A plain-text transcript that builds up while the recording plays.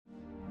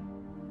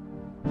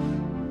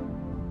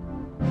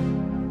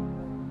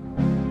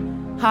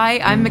Hi,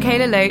 I'm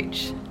Michaela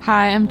Loach.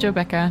 Hi, I'm Jo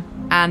Becker.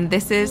 And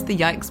this is the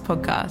Yikes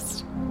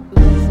podcast.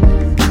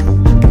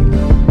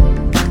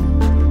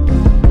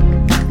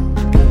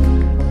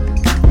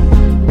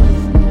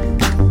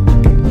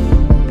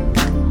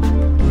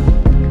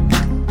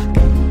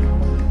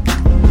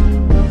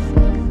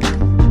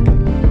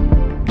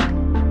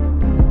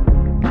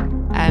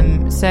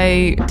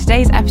 So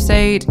today's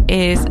episode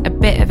is a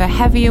bit of a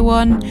heavier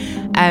one.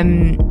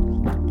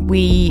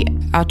 We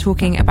are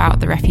talking about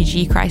the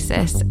refugee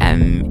crisis.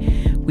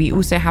 We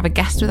also have a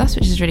guest with us,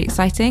 which is really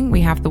exciting.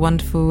 We have the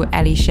wonderful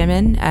Ellie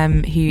Shimmin,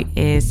 who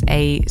is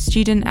a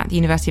student at the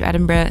University of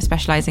Edinburgh,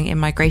 specialising in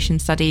migration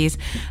studies.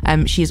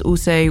 She has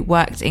also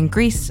worked in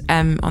Greece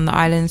on the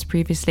islands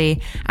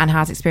previously and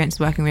has experience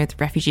working with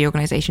refugee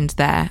organisations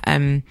there.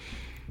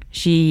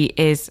 She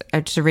is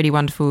just a really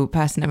wonderful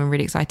person, and I'm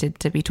really excited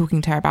to be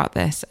talking to her about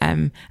this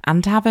and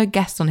to have a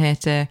guest on here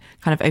to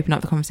kind of open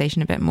up the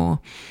conversation a bit more.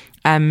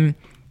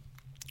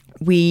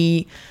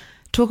 We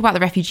talk about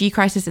the refugee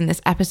crisis in this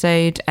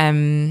episode.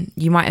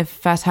 You might have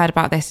first heard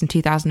about this in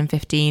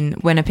 2015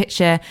 when a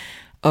picture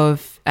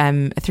of a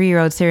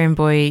 3-year-old Syrian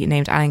boy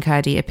named Alan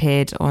Kurdi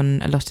appeared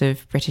on a lot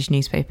of British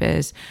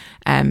newspapers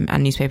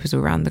and newspapers all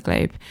around the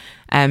globe.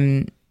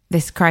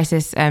 This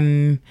crisis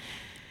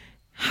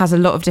has a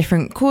lot of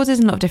different causes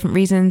and a lot of different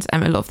reasons. A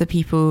lot of the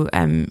people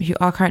who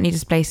are currently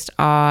displaced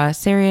are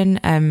Syrian.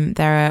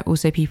 There are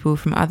also people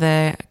from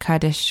other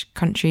Kurdish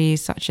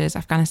countries such as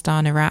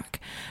Afghanistan, Iraq,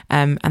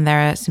 and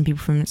there are some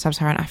people from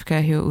sub-Saharan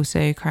Africa who are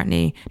also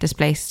currently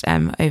displaced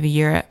over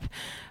Europe.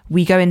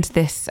 We go into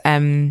this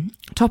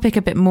topic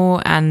a bit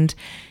more, and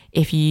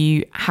if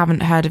you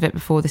haven't heard of it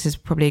before, this is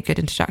probably a good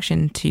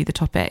introduction to the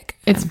topic.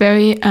 It's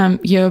very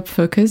Europe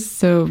focused,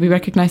 so we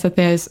recognize that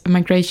there's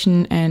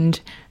migration and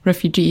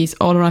refugees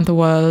all around the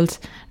world.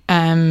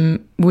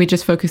 We're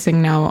just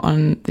focusing now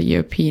on the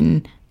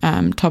European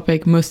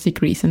topic, mostly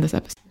Greece in this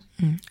episode.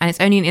 And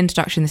it's only an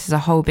introduction. This is a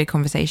whole big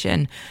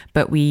conversation,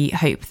 but we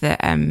hope that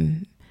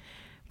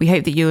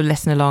you'll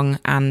listen along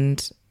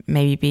and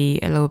maybe be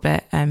a little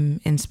bit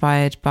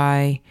inspired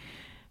by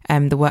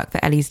the work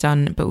that Ellie's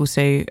done, but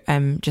also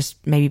just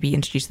maybe be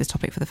introduced to this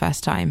topic for the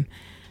first time.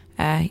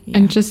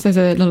 And just as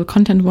a little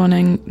content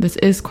warning, this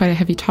is quite a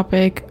heavy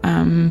topic.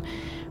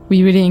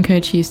 We really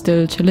encourage you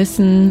still to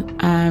listen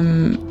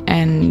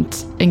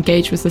and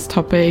engage with this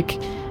topic,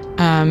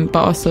 but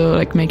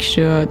also make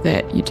sure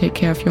that you take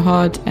care of your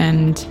heart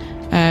and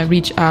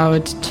reach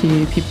out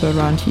to people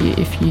around you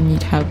if you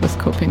need help with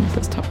coping with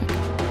this topic.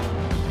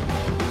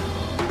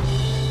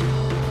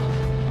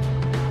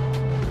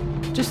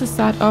 Just to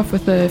start off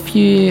with a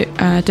few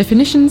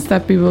definitions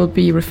that we will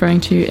be referring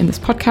to in this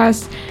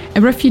podcast. A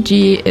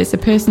refugee is a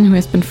person who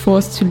has been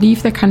forced to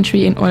leave their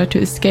country in order to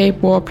escape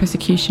war,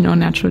 persecution, or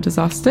natural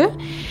disaster.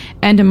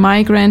 And a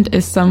migrant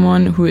is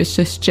someone who is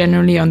just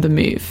generally on the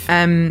move.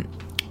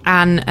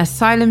 An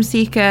asylum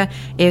seeker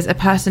is a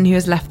person who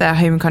has left their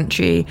home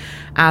country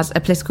as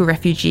a political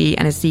refugee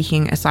and is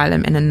seeking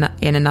asylum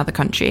in another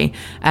country.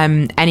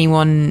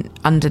 Anyone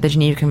under the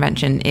Geneva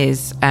Convention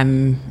is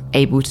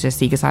able to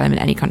seek asylum in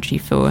any country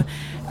for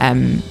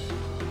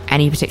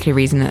any particular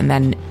reason, and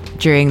then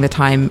during the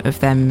time of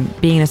them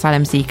being an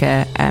asylum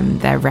seeker,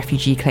 their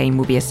refugee claim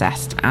will be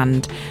assessed,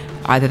 and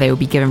either they will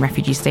be given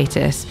refugee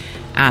status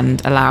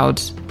and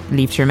allowed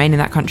leave to remain in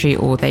that country,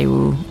 or they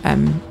will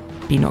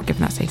be not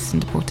given that status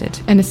and deported.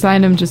 And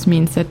asylum just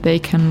means that they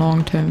can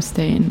long-term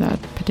stay in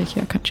that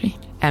particular country.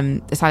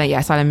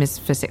 Asylum is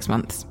for 6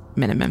 months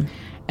minimum.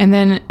 And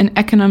then an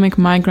economic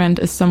migrant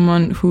is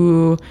someone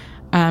who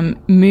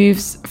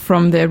moves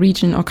from their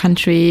region or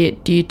country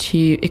due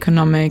to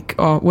economic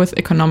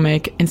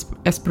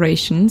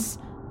aspirations.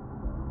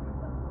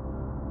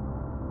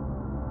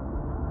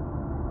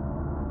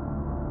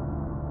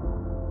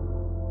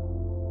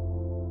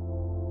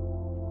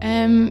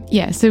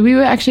 So we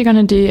were actually going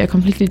to do a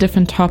completely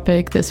different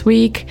topic this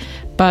week,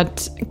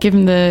 but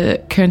given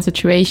the current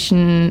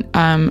situation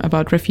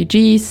about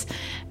refugees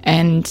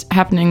and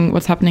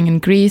what's happening in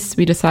Greece,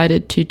 we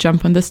decided to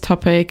jump on this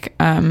topic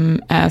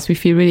as we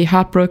feel really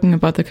heartbroken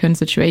about the current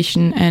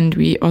situation, and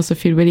we also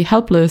feel really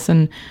helpless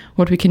in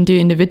what we can do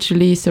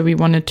individually. So we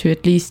wanted to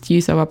at least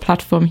use our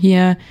platform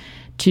here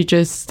to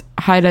just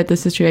highlight the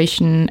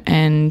situation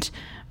and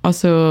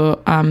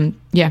also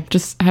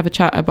just have a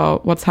chat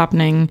about what's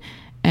happening.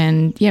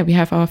 And we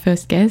have our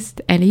first guest,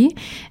 Ellie,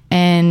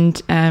 and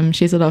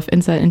she has a lot of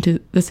insight into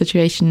the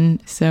situation.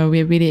 So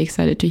we're really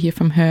excited to hear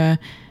from her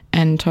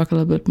and talk a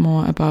little bit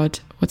more about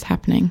what's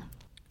happening.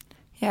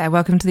 Yeah,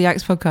 welcome to the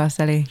Yikes podcast,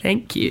 Ellie.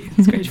 Thank you.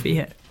 It's great to be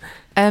here.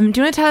 Do you want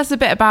to tell us a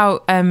bit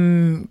about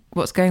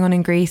what's going on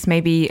in Greece?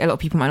 Maybe a lot of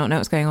people might not know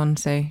what's going on,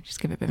 so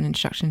just give it a bit of an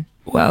introduction.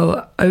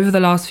 Well, over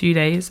the last few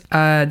days,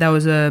 there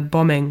was a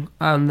bombing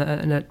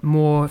and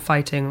more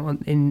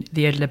fighting in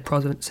the Idlib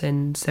province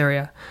in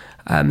Syria.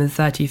 And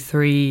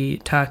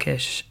 33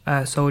 Turkish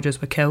soldiers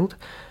were killed.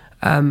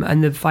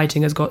 And the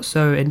fighting has got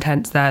so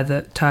intense there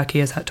that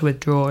Turkey has had to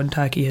withdraw, and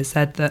Turkey has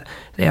said that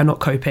they are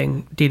not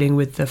dealing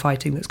with the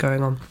fighting that's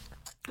going on.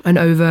 And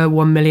over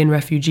 1 million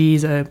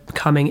refugees are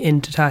coming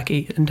into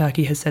Turkey. And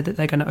Turkey has said that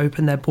they're going to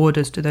open their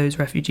borders to those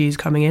refugees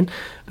coming in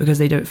because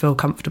they don't feel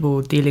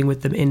comfortable dealing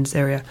with them in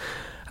Syria.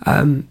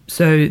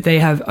 So they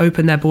have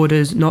opened their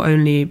borders not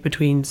only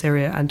between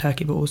Syria and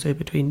Turkey, but also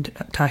between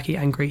Turkey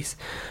and Greece.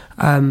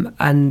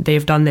 And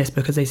they've done this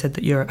because they said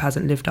that Europe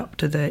hasn't lived up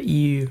to the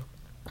EU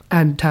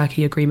and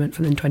Turkey agreement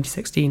from in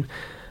 2016.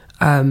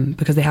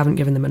 Because they haven't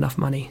given them enough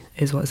money,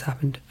 is what's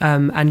happened.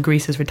 And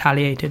Greece has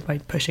retaliated by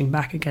pushing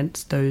back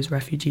against those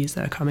refugees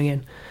that are coming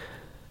in.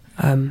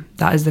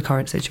 That is the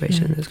current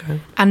situation that's going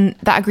on. And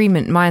that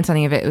agreement, my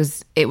understanding of it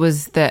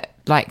was that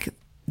like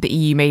the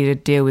EU made a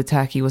deal with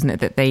Turkey, wasn't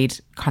it? That they'd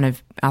kind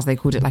of, as they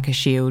called it, like a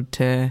shield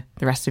to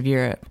the rest of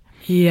Europe.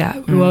 Yeah,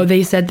 well,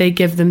 they said they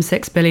give them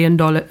 $6 billion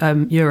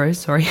euros.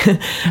 Sorry, said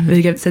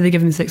they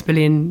give them $6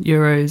 billion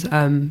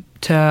euros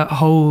to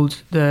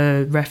hold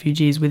the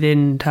refugees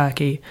within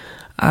Turkey.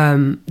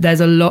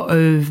 There's a lot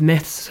of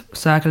myths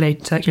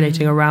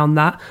circulating around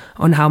that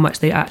on how much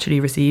they actually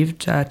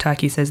received.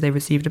 Turkey says they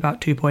received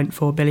about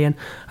 2.4 billion.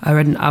 I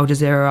read an Al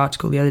Jazeera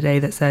article the other day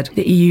that said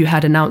the EU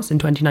had announced in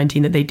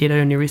 2019 that they did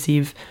only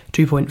receive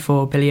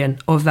 2.4 billion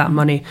of that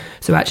money.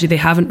 So actually they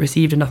haven't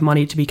received enough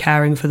money to be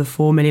caring for the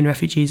 4 million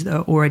refugees that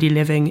are already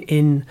living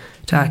in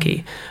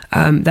Turkey.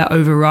 They're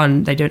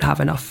overrun. They don't have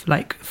enough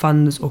like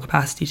funds or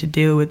capacity to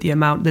deal with the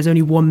amount. There's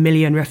only 1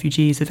 million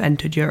refugees have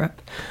entered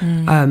Europe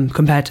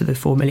compared to the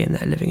 4 million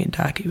that are living in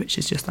Turkey, which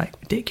is just like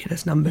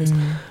ridiculous numbers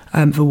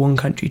for one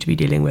country to be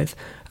dealing with.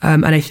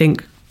 And I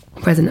think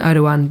President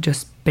Erdogan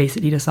just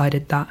basically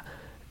decided that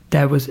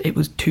it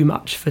was too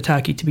much for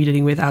Turkey to be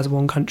dealing with as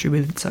one country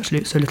with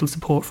so little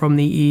support from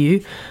the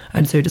EU,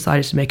 and so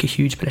decided to make a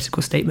huge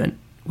political statement,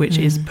 which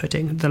is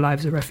putting the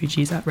lives of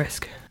refugees at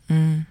risk.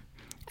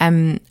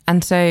 And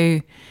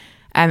so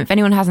if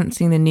anyone hasn't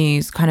seen the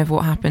news, kind of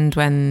what happened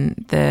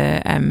when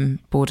the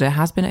border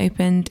has been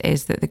opened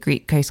is that the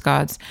Greek Coast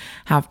Guards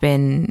have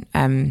been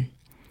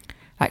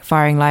like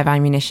firing live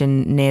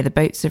ammunition near the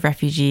boats of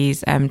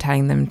refugees,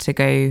 telling them to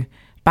go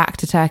back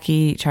to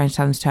Turkey, trying to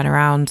tell them to turn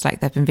around.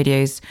 Like there have been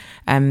videos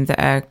that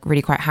are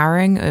really quite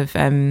harrowing of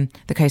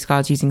the Coast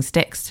Guards using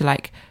sticks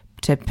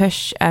to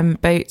push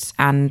boats,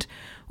 and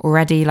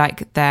already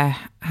like there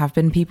have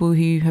been people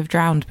who have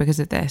drowned because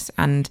of this.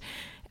 And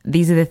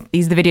these are the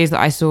videos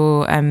that I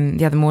saw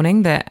the other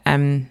morning that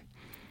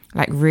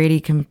like really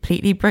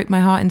completely broke my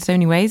heart in so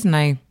many ways, and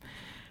I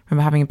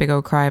remember having a big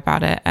old cry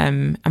about it.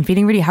 I'm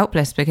feeling really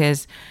helpless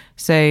because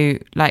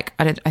like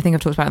I think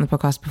I've talked about it on the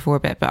podcast before a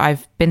bit, but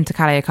I've been to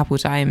Calais a couple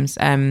of times,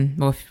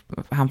 or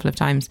a handful of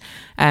times,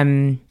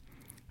 and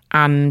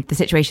the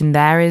situation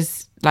there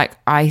is like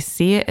I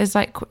see it as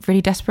like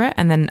really desperate.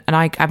 And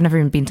I've never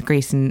even been to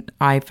Greece, and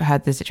I've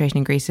heard the situation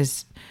in Greece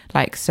is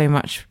like so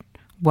much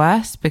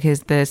worse because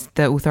the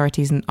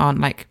authorities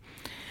aren't like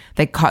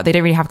they don't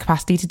really have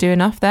capacity to do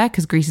enough there,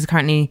 because Greece is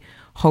currently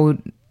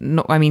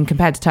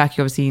compared to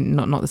Turkey, obviously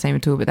not the same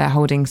at all, but they're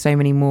holding so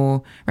many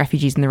more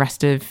refugees than the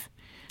rest of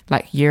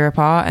like Europe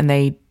are, and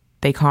they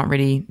can't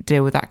really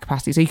deal with that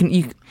capacity. So you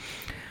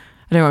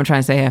I don't know what I'm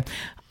trying to say here.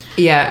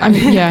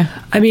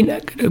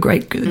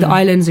 Great. The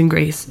islands in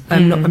Greece.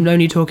 I'm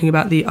only talking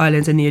about the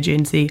islands in the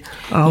Aegean Sea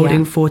are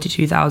holding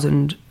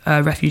 42,000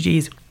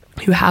 refugees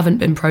who haven't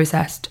been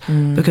processed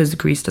because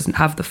Greece doesn't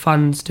have the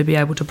funds to be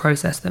able to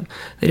process them.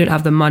 They don't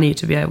have the money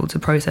to be able to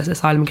process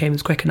asylum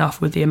claims quick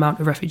enough with the amount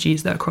of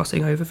refugees that are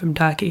crossing over from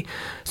Turkey.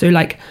 So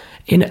like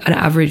in an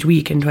average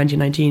week in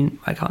 2019,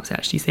 I can't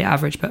actually say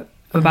average, but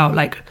about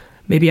like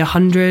maybe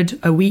 100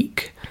 a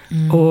week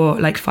or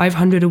like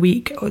 500 a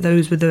week, or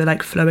those were the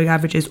like flowing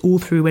averages all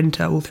through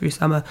winter, all through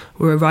summer,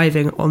 were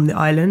arriving on the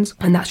islands.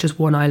 And that's just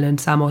one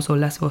island, Samos or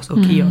Lesbos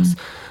or Chios.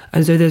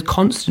 And so there's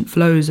constant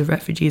flows of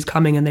refugees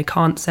coming, and they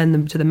can't send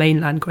them to the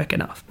mainland quick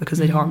enough because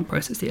they can't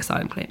process the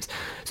asylum claims.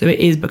 So it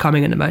is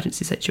becoming an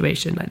emergency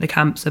situation. Like the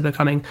camps are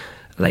becoming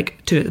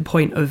like to the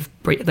point of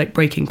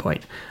breaking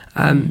point.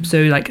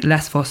 So like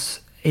Lesbos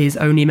is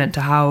only meant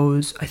to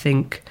house, I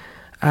think,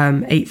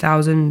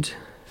 8,000.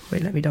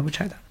 Wait, let me double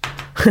check that.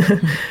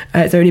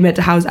 It's only meant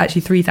to house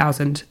actually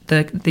 3,000,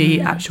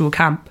 the actual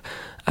camp.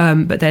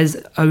 But there's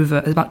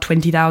about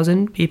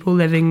 20,000 people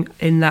living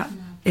in that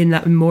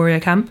Moria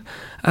camp.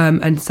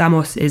 And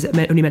Samos is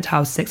only meant to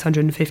house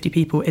 650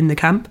 people in the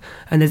camp,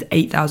 and there's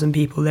 8,000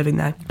 people living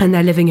there, and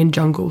they're living in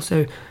jungle.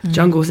 So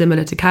jungle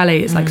similar to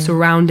Calais, it's like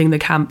surrounding the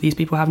camp. These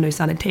people have no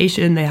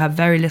sanitation, they have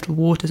very little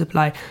water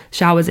supply.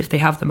 Showers, if they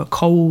have them, are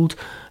cold.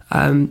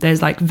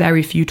 There's like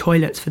very few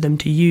toilets for them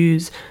to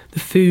use. The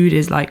food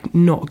is like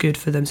not good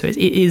for them. So it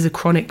is a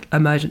chronic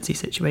emergency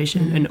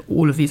situation in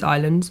all of these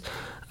islands,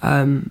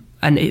 and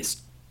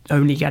it's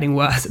only getting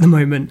worse at the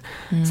moment,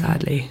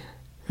 sadly.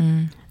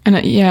 And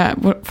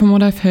from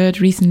what I've heard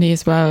recently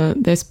as well,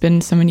 there's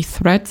been so many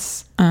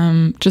threats,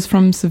 just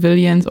from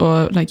civilians,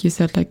 or like you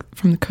said, like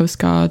from the Coast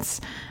Guards,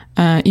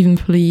 even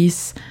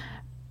police,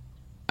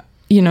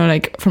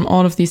 like from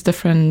all of these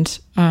different,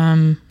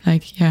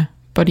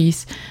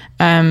 bodies,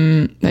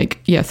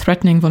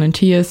 threatening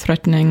volunteers,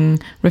 threatening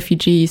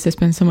refugees. There's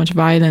been so much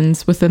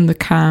violence within the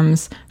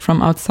camps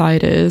from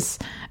outsiders.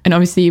 And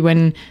obviously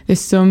when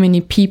there's so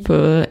many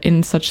people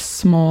in such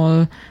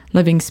small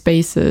living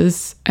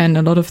spaces, and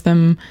a lot of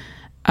them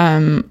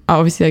are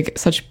obviously like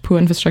such poor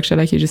infrastructure,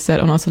 like you just said,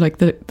 and also like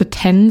the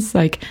tents,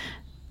 like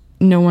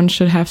no one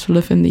should have to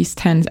live in these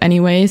tents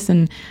anyways,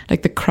 and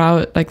like the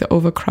crowd, like the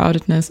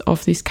overcrowdedness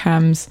of these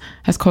camps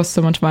has caused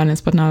so much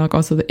violence, but now like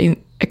also the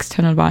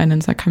external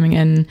violence are coming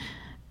in.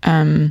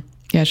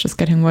 It's just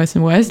getting worse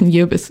and worse, and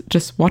Europe is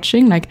just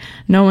watching, like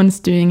no one's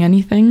doing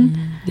anything.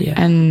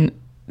 And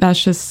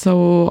that's just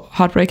so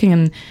heartbreaking.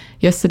 And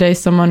yesterday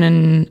someone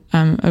in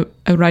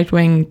a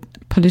right-wing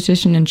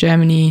politician in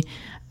Germany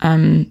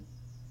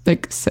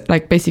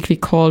like basically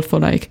called for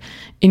like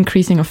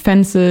increasing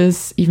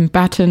offenses, even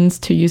batons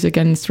to use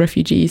against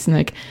refugees, and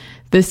like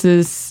this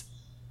is,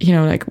 you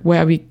know, like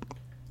where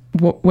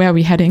are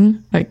we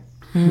heading? Like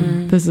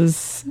this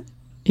is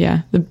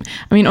I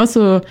mean,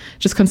 also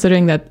just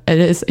considering that it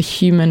is a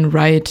human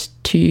right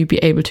to be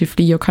able to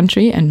flee your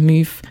country and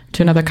move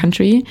to another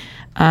country.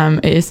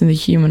 It is in the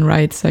human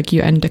rights like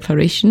UN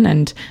declaration,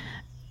 and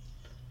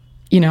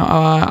you know,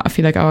 I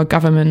feel like our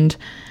governments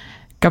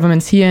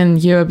here in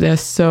Europe, they're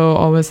so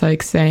always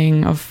like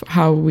saying of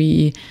how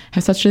we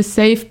have such a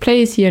safe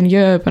place here in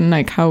Europe, and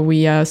like how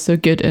we are so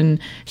good in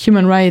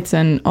human rights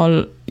and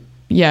all.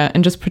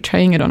 And just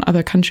portraying it on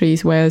other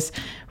countries, whereas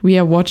we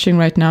are watching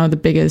right now the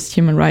biggest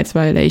human rights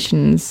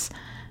violations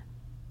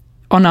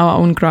on our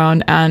own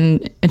ground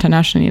and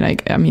internationally.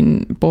 Like, I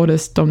mean,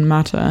 borders don't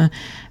matter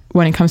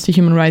when it comes to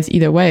human rights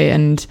either way.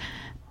 And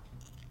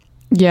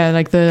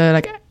like the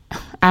like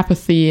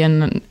apathy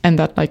and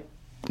that like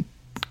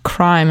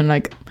crime and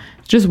like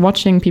just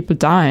watching people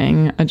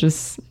dying,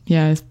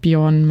 it's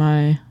beyond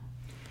my.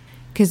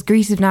 Because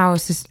Greece have now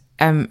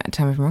tell me if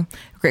I'm wrong.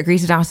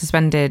 Greece has now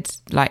suspended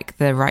like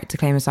the right to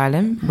claim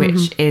asylum,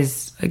 which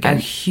is a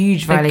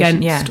huge violation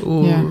against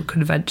all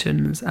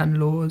conventions and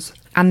laws.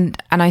 And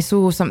I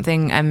saw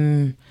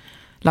something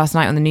last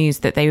night on the news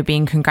that they were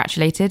being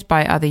congratulated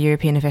by other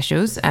European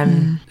officials.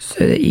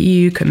 So the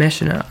EU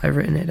Commissioner, I've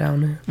written it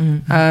down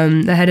now.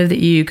 The head of the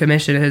EU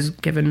Commission has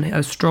given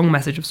a strong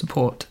message of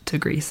support to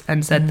Greece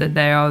and said that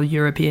they are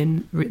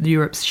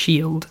Europe's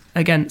shield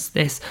against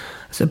this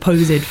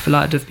supposed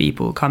flood of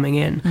people coming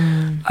in.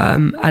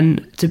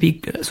 And to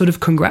be sort of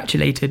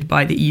congratulated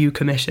by the EU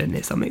Commission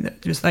is something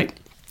that just like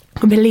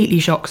completely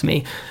shocks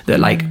me, that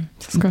like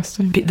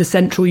disgusting. The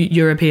Central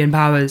European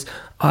powers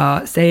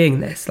are saying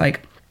this.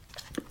 Like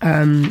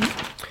the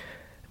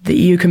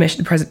EU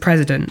Commission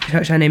President,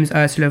 her name is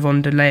Ursula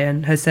von der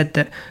Leyen, has said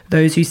that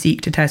those who seek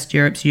to test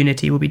Europe's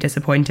unity will be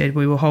disappointed.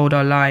 We will hold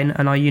our line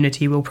and our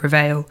unity will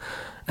prevail.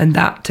 And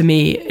that to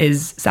me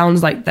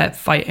sounds like they're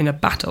fighting a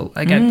battle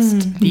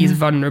against these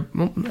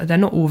vulnerable, they're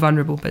not all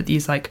vulnerable, but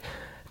these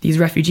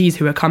refugees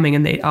who are coming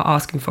and they are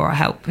asking for our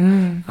help.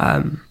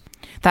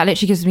 That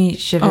literally gives me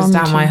shivers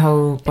down my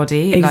whole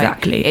body.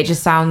 Exactly. Like, it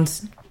just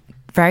sounds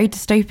very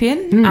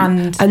dystopian.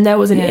 And there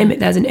was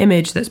there's an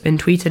image that's been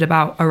tweeted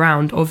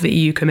around of the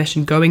EU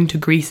Commission going to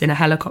Greece in a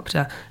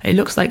helicopter. It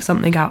looks like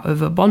something out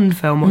of a Bond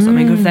film or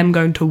something, of them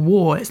going to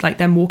war. It's like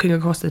them walking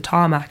across the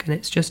tarmac, and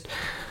it's just,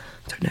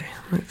 I don't know.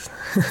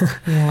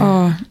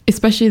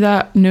 Especially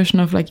that notion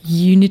of like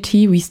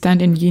unity. We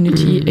stand in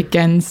unity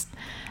against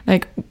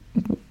like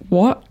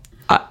what?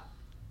 I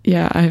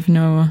have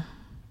no.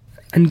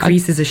 And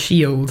Greece is a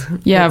shield.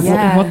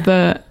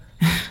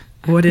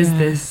 What is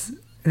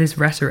this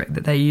rhetoric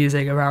that they're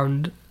using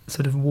around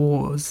sort of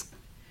wars?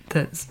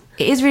 It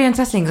is really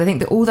interesting, because I think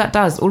that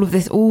all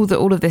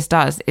of this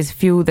does is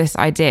fuel this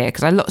idea.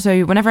 Because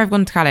so whenever I've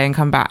gone to Calais and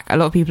come back, a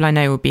lot of people I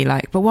know will be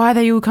like, but why are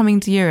they all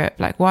coming to Europe?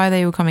 Like, why are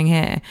they all coming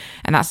here?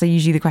 And that's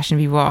usually the question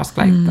people ask.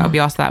 Like, I'll be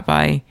asked that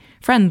by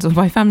friends or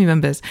by family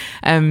members.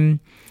 And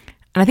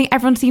I think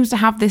everyone seems to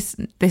have this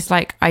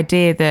like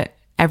idea that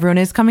everyone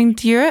is coming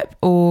to Europe,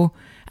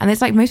 and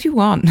it's like most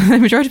people aren't. The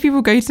majority of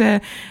people go to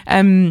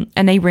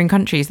a neighbouring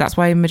countries. That's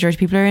why the majority of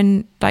people are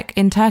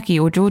in Turkey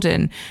or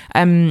Jordan.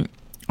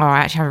 I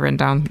actually have it written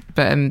down,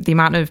 but the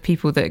amount of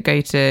people that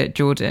go to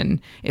Jordan,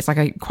 it's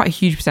like quite a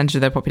huge percentage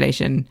of their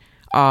population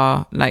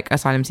are like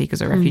asylum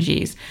seekers or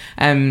refugees.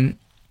 Very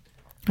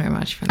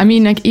much. I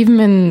mean, like even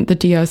in the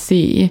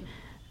DRC,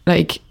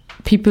 like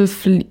people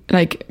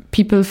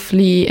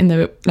flee in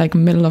the like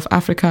middle of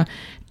Africa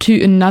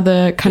to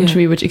another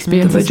country which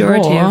experiences the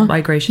majority war. of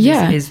migration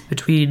is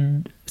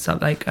between some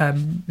like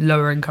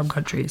lower income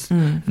countries.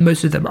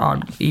 Most of them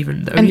aren't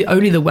even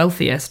only the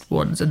wealthiest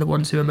ones and the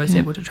ones who are most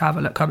able to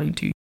travel are coming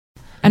to.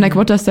 And like,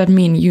 what does that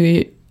mean?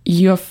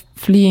 You're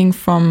fleeing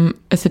from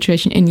a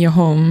situation in your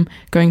home,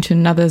 going to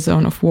another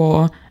zone of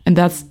war, and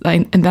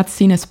that's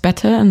seen as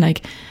better, and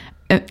like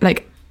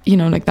you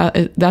know, like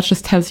that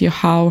just tells you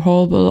how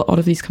horrible all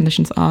of these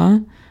conditions are.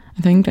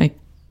 I think like.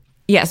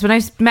 Yes, when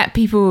I've met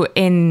people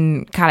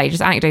in Calais,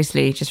 just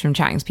anecdotally, just from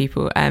chatting to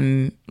people,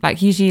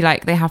 like usually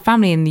like they have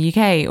family in the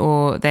UK,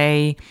 or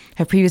they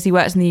have previously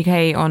worked in the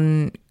UK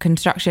on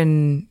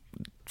construction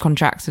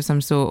contracts of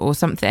some sort or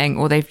something,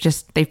 or they've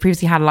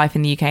previously had a life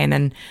in the UK and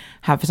then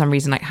have for some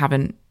reason like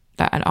aren't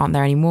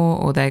there anymore,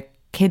 or their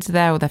kids are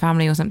there or their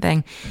family or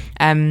something.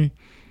 And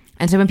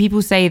And so when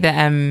people say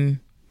that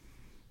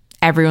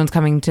everyone's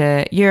coming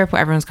to Europe or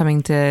everyone's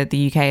coming to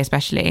the UK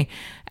especially,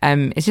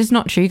 it's just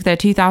not true, because there are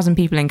 2,000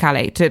 people in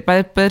Calais.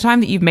 By the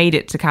time that you've made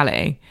it to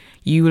Calais,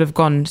 you will have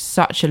gone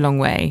such a long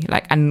way,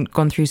 like, and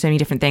gone through so many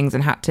different things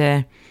and had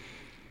to,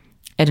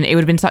 it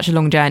would have been such a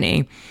long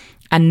journey,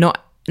 and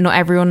not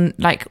everyone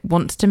like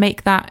wants to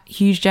make that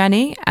huge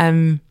journey.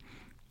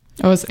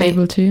 Or is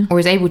able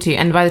to.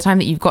 And by the time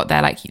that you've got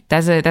there, like,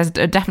 there's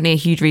definitely a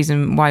huge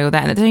reason why you're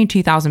there. And there's only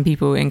 2,000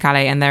 people in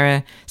Calais, and there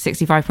are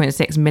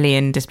 65.6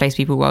 million displaced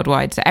people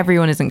worldwide. So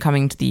everyone isn't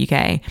coming to the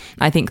UK.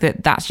 I think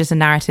that that's just a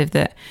narrative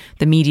that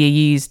the media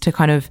use to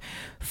kind of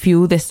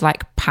fuel this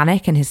like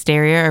panic and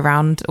hysteria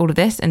around all of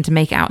this, and to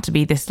make it out to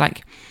be this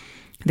like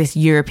this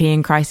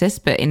European crisis.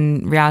 But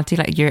in reality,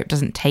 like, Europe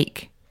doesn't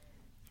take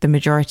the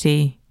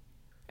majority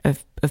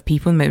of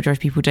people, and the majority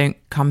of people don't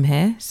come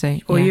here. So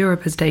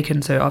Europe has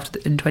taken, so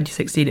in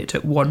 2016 it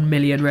took 1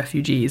 million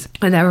refugees,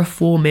 and there are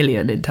 4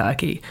 million in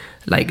Turkey.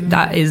 Like,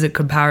 that is a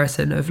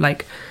comparison of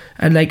like,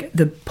 and like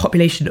the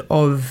population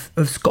of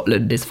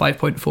Scotland is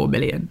 5.4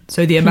 million.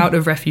 So the amount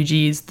of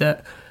refugees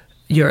that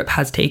Europe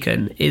has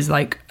taken is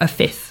like a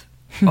fifth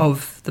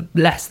of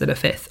less than a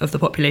fifth of the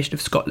population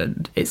of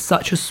Scotland. It's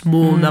such a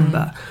small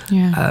number.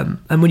 And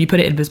when you put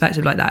it in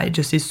perspective like that, it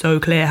just is so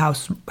clear how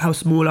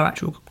small our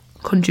actual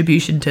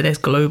contribution to this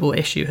global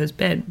issue has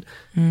been.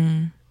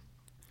 And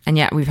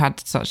yet we've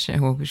had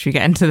should we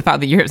get into the fact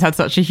that Europe's had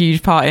such a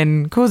huge part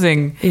in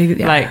causing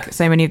like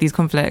so many of these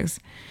conflicts?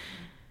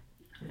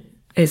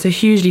 It's a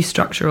hugely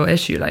structural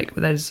issue. Like,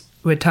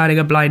 we're turning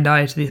a blind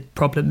eye to the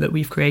problem that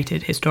we've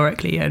created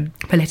historically and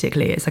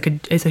politically.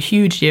 It's a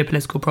huge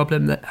geopolitical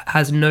problem that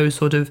has no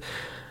sort of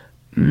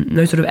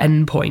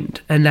end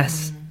point,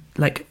 unless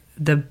like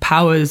the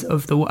powers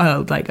of the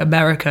world, like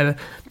America,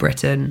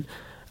 Britain,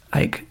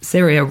 like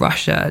Syria,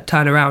 Russia,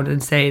 turn around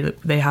and say that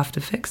they have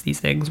to fix these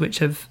things, which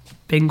have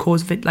been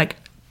caused like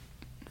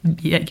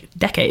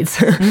decades.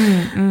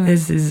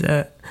 This is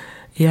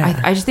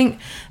I just think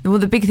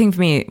the big thing for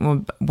me,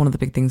 one of the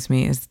big things for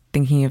me, is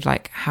thinking of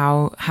like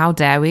how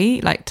dare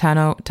we like turn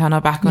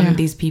our back on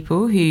these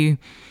people who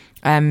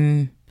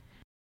have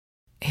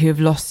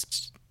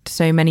lost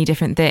so many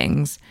different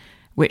things,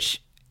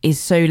 which is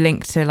so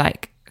linked to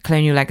like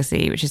colonial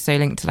legacy, which is so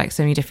linked to like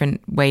so many different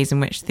ways in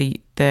which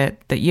that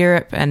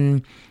Europe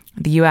and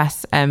the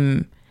US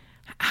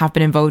have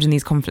been involved in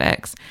these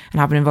conflicts,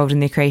 and have been involved in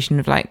the creation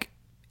of like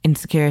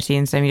insecurity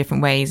in so many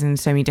different ways, and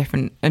so many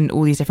different, and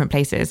all these different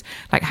places.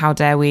 Like, how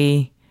dare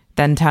we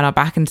then turn our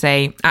back and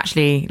say,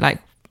 actually, like,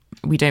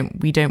 we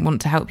don't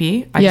want to help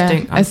you. I just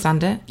don't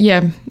understand it.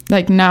 Yeah,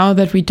 like, now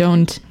that we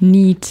don't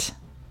need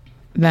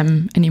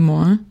them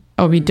anymore,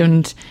 or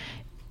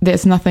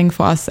there's nothing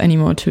for us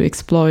anymore to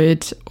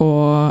exploit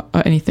or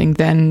anything,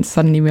 then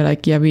suddenly we're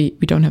like, we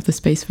don't have the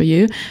space for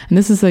you. And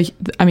this was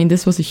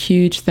a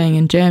huge thing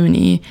in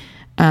Germany,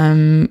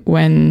 when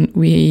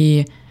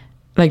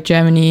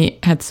Germany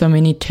had so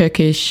many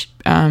Turkish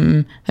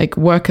like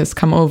workers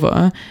come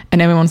over,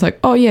 and everyone's like,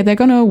 oh yeah, they're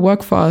gonna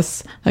work for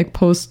us like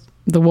post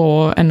the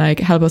war and like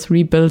help us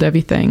rebuild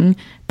everything,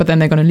 but then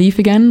they're gonna leave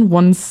again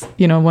once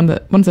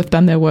they've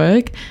done their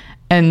work.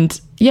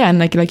 And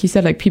like you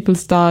said, like, people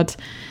start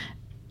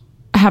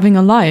having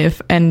a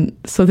life, and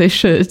so they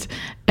should,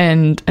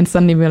 and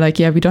suddenly we're like,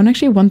 we don't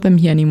actually want them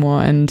here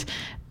anymore. And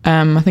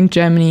I think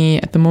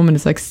Germany at the moment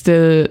is like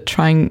still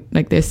trying,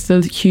 like, there's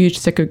still huge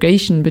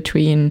segregation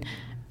between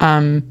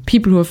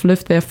people who have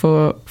lived there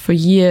for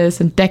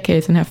years and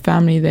decades and have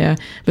family there,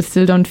 but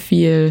still don't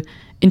feel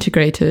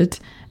integrated.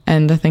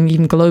 And I think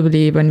even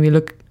globally, when we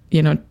look,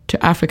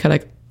 to Africa,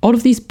 like, all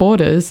of these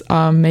borders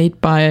are made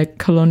by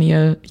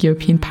colonial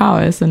European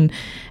powers, and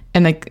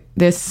like,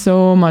 there's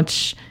so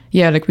much,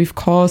 like, we've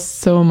caused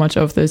so much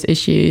of those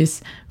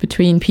issues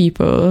between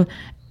people,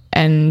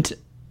 and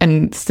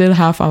still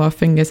have our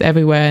fingers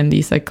everywhere in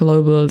these like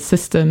global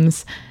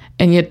systems,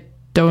 and yet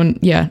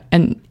don't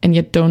and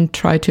yet don't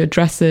try to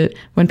address it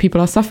when people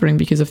are suffering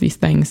because of these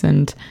things.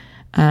 And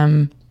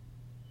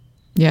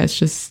it's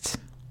just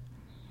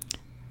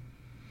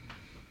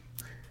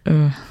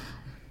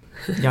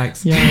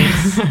Yikes.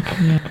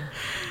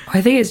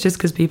 I think it's just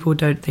because people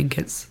don't think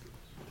it's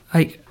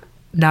like,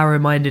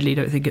 narrow-mindedly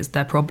don't think it's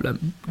their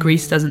problem.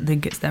 Greece doesn't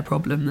think it's their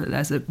problem that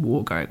there's a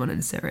war going on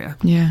in Syria.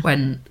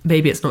 When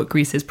maybe it's not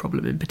Greece's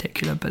problem in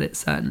particular, but it's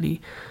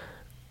certainly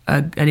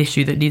an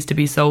issue that needs to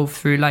be solved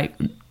through like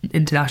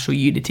international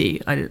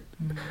unity.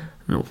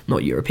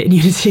 Not European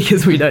unity,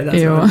 because we know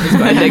that's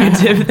quite a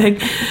negative thing.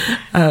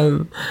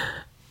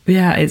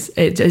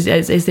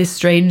 It's this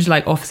strange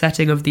like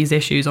offsetting of these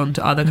issues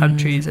onto other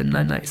countries, and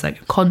then it's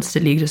like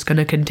constantly just going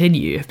to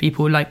continue if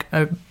people like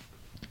are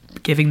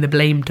giving the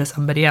blame to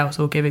somebody else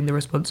or giving the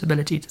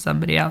responsibility to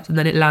somebody else, and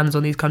then it lands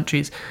on these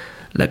countries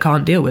that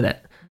can't deal with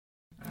it.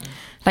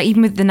 Like,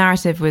 even with the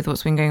narrative with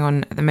what's been going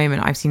on at the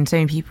moment, I've seen so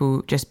many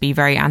people just be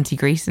very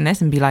anti-Greece in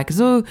this and be like,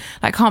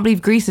 I can't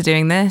believe Greece are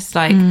doing this,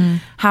 like,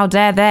 how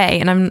dare they?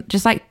 And I'm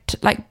just like,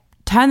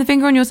 turn the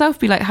finger on yourself,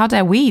 be like, how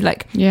dare we?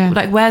 Like,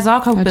 like, where's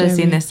our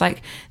culpability in this?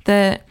 Like,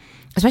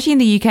 especially in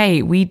the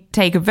UK, we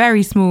take a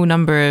very small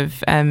number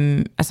of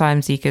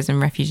asylum seekers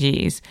and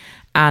refugees.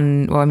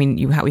 And, well, I mean,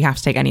 we have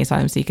to take any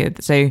asylum seeker.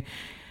 So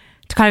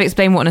to kind of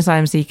explain what an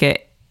asylum seeker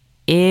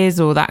is,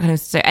 or that kind of...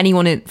 So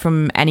anyone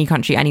from any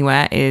country,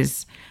 anywhere,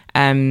 is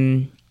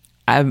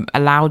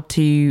allowed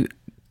to,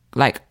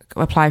 like,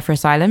 apply for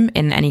asylum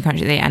in any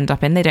country they end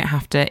up in. They don't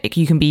have to...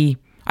 You can be...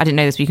 I didn't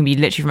know this, but you can be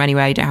literally from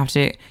anywhere. You don't have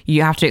to...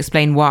 You have to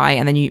explain why,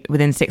 and then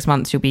within 6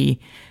 months, you'll be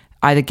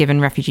either given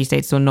refugee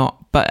status or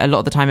not, but a lot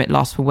of the time it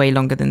lasts for way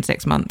longer than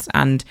 6 months.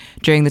 And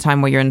during the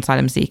time where you're an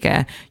asylum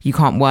seeker, you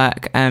can't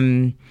work,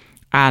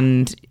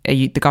 and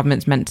the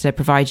government's meant to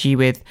provide you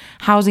with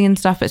housing and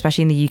stuff,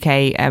 especially in the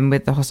UK,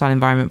 with the hostile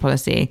environment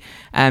policy.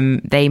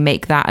 They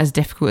make that as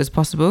difficult as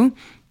possible.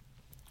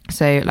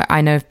 So, like, I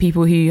know of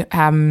people who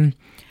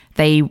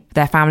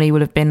their family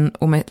will have been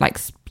almost like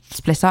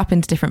split up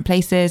into different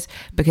places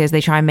because they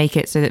try and make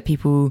it so that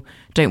people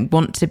don't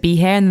want to be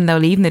here, and then they'll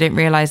leave, and they don't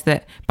realize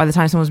that by the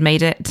time someone's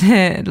made it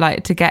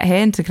to get here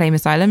and to claim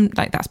asylum,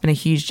 like, that's been a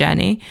huge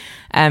journey.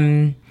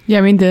 Yeah,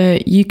 I mean,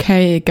 the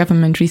UK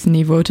government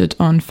recently voted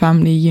on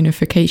family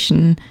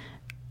unification,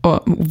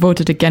 or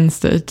voted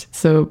against it.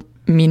 So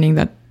meaning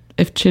that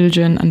if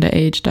children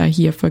underage are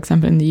here, for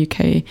example, in the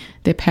UK,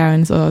 their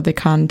parents, or they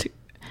can't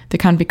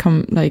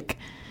become, like,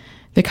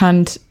 they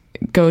can't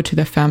go to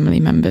their family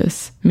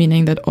members,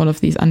 meaning that all of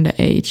these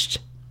underaged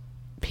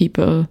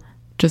people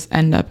just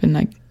end up in,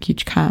 like,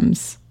 huge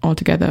camps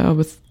altogether,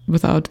 or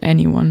without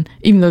anyone,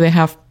 even though they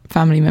have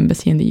family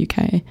members here in the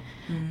UK.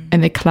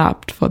 And they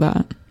clapped for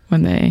that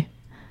when they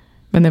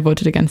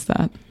voted against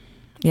that.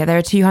 Yeah, there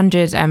are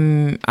 200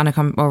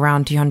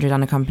 around 200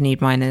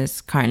 unaccompanied minors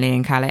currently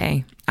in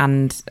Calais,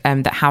 and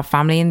that have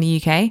family in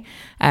the UK.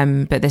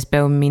 But this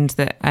bill means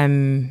that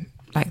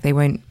like, they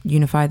won't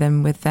unify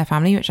them with their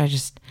family, which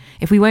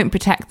if we won't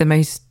protect the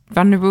most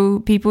vulnerable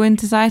people in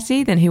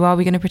society, then who are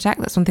we going to protect?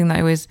 That's something that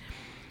I was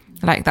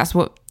like,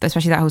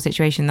 especially that whole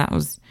situation, that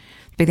was the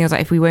big thing. I was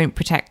like, if we won't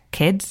protect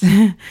kids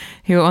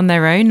who are on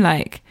their own,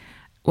 like,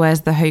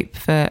 where's the hope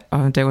for,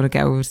 I don't want to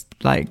get all,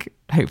 like,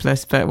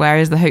 hopeless, but where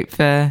is the hope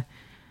for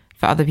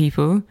other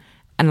people?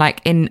 And,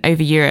 like,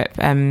 over Europe,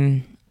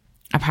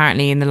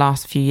 apparently in the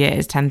last few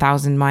years,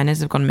 10,000 minors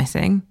have gone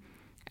missing,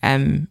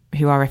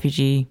 who are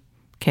refugee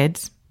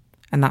kids,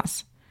 and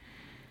that's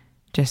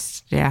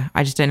just, yeah,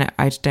 I just don't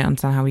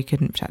understand how we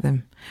couldn't protect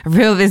them. I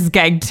feel this is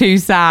getting too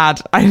sad.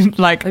 I mean,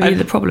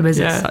 the problem is,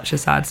 it's such a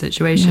sad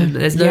situation.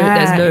 There's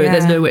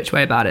no which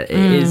way about it.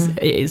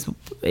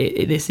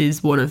 This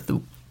is one of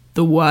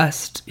the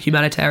worst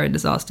humanitarian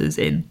disasters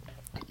in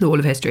all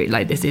of history.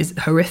 Like, this is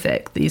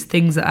horrific, these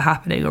things that are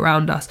happening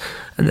around us,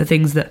 and the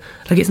things that,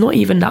 like, it's not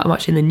even that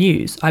much in the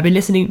news. I've been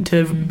listening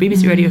to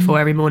BBC Radio 4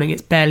 every morning.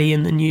 It's barely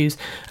in the news,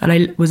 and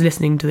I was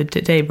listening to the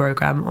Today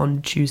programme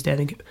on Tuesday, I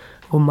think,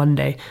 or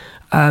Monday,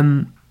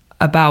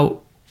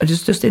 about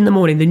just in the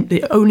morning.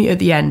 Only at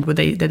the end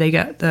did they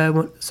get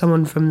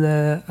someone from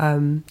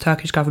the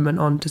Turkish government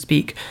on to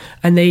speak,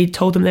 and they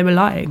told them they were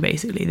lying.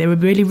 Basically, they were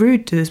really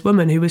rude to this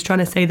woman who was trying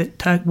to say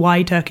that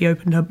why Turkey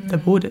opened up the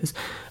borders,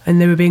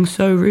 and they were being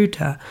so rude to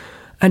her.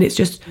 And it's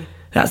just,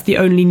 that's the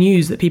only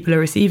news that people are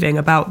receiving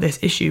about this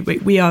issue.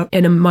 We are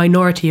in a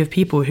minority of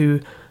people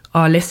who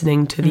are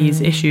listening to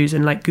these issues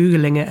and, like,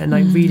 Googling it and,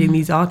 like, reading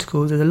these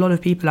articles. There's a lot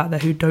of people out there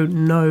who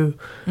don't know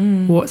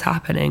what's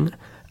happening,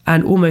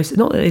 and almost,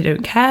 not that they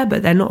don't care,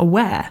 but they're not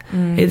aware.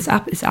 It's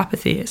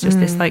apathy. It's just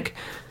this, like,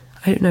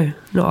 I don't know,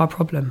 not our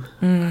problem.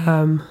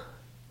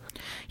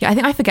 Yeah, I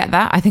think I forget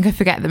that. I think I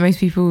forget that most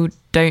people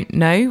don't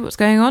know what's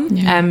going on.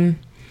 Yeah.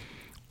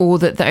 Or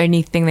that the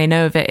only thing they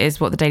know of it is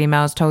what the Daily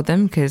Mail's told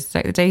them, because,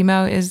 like, the Daily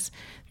Mail is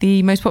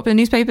the most popular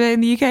newspaper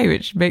in the UK,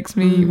 which makes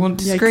me want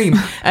to scream.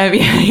 I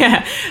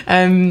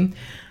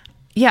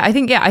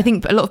think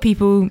a lot of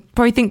people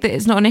probably think that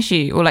it's not an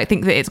issue, or, like,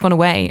 think that it's gone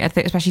away. I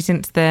think, especially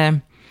since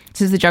the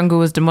jungle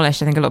was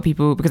demolished, I think a lot of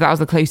people, because that was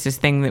the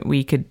closest thing that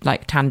we could,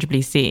 like,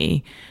 tangibly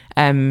see.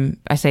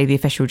 I say the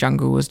official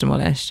jungle was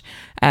demolished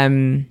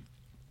in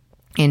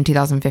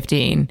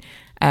 2015.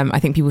 I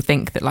think people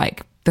think that,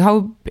 like, the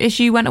whole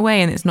issue went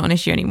away and it's not an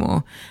issue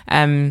anymore. So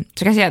I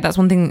guess, that's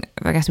one thing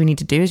I guess we need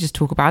to do, is just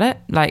talk about it,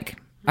 like,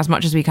 as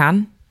much as we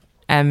can,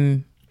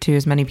 to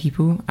as many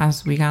people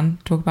as we can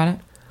talk about it.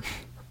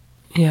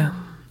 Yeah.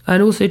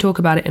 And also talk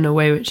about it in a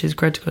way which is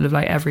critical of,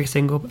 like, every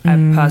single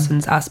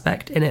person's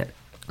aspect in it.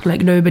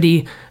 Like,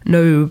 nobody,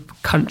 no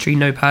country,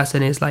 no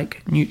person is,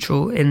 like,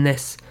 neutral in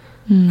this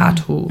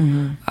at all.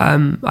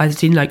 I've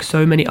seen, like,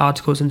 so many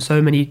articles and so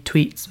many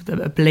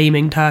tweets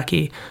blaming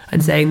Turkey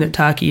and saying that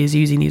Turkey is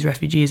using these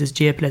refugees as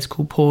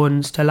geopolitical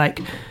pawns to,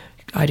 like,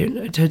 I don't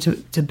know,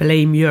 to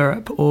blame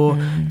Europe or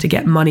to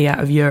get money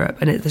out of Europe,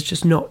 and it's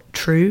just not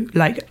true.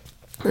 Like,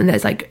 and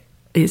there's, like,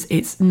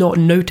 it's not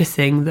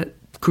noticing that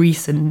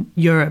Greece and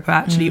Europe are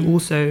actually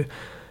also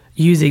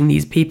using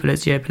these people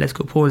as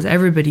geopolitical pawns.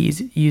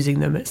 Everybody's using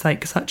them. It's,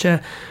 like, such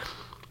a,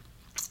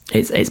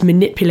 it's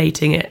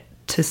manipulating it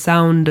to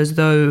sound as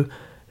though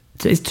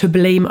it's to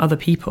blame other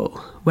people,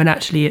 when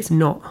actually it's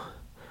not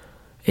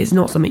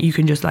something you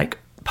can just, like,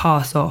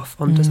 pass off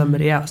onto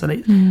somebody else. And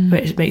it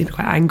makes me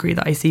quite angry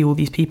that I see all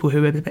these people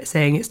who are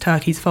saying it's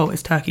Turkey's fault,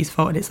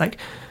 and it's like,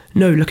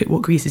 no, look at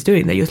what Greece is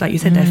doing. Like you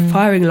said, they're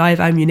firing live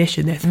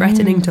ammunition. They're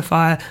threatening to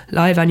fire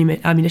live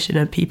ammunition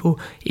at people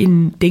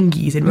in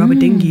dinghies, in rubber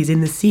dinghies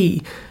in the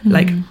sea.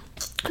 Like,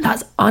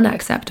 that's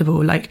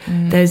unacceptable. Like,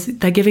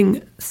 they're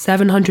giving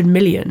 700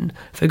 million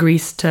for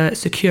Greece to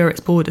secure its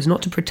borders,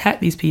 not to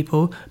protect these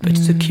people, but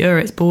to secure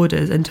its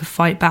borders and to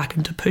fight back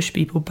and to push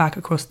people back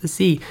across the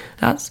sea.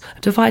 That's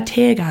to fire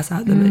tear gas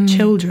at them, at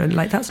children.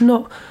 Like, that's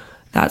not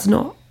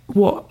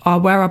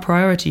where our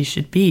priorities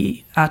should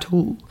be at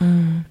all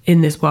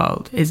in this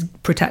world, is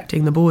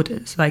protecting the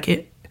borders. Like,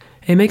 it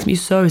makes me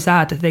so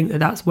sad to think that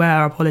that's where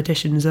our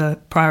politicians'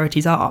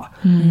 priorities are,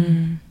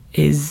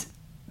 is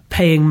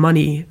paying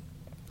money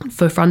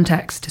for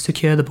Frontex to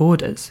secure the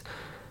borders.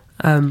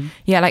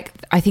 Like,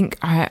 I think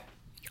I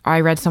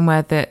read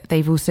somewhere that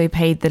they've also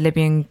paid the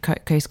Libyan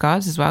Coast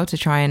Guards as well to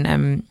try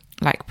and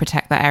like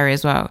protect that area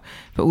as well.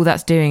 But all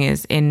that's doing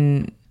is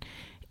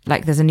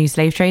like, there's a new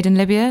slave trade in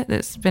Libya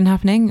that's been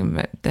happening.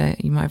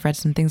 You might have read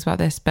some things about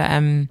this, but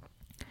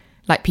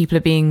like, people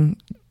are being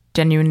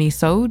genuinely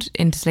sold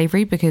into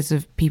slavery because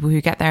of people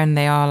who get there and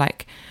they are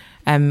like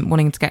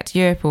wanting to get to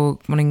Europe or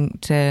wanting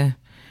to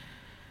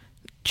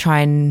try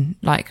and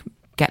like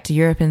get to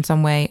Europe in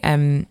some way.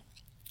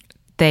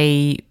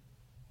 They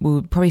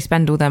will probably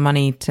spend all their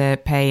money to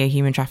pay a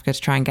human trafficker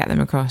to try and get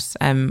them across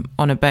on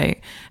a boat.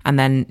 And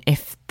then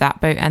if that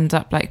boat ends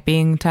up like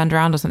being turned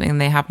around or something and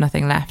they have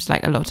nothing left,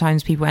 like, a lot of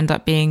times people end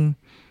up being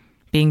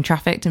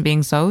trafficked and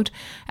being sold.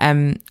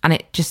 And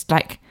it just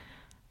like,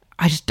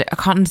 I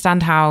can't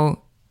understand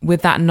how,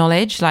 with that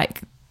knowledge,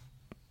 like,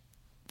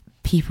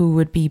 people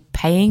would be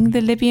paying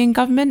the Libyan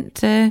government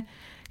to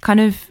kind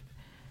of,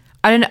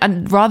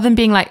 rather than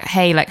being like,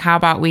 hey, like, how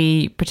about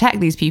we protect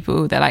these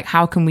people? They're like,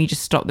 how can we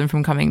just stop them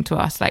from coming to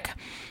us? Like,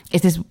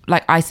 is this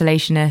like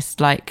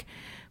isolationist, like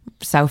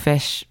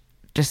selfish,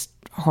 just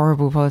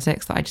horrible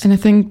politics that I just... And I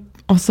think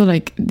also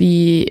like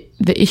the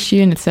issue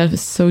in itself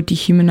is so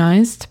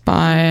dehumanized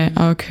by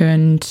our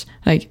current,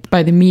 like,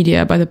 by the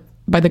media,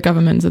 by the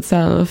governments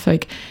itself.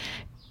 Like,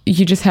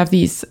 you just have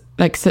these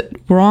like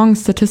wrong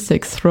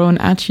statistics thrown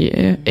at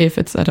you, if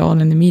it's at all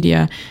in the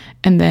media.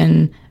 And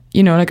then,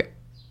 you know, like,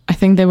 I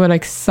think there were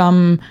like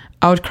some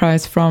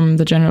outcries from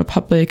the general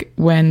public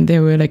when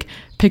there were like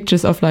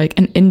pictures of like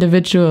an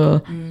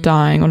individual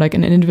dying, or like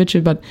an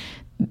individual, but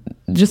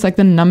just like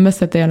the numbers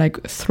that they're like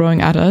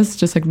throwing at us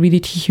just like really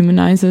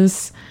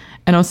dehumanizes.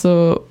 And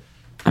also,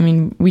 I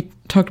mean, we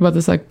talked about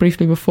this like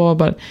briefly before,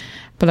 but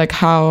like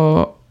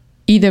how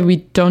either we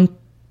don't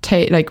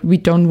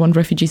want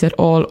refugees at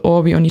all,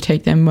 or we only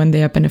take them when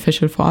they are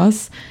beneficial for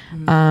us.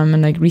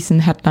 And like recent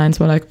headlines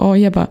were like, oh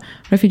yeah, but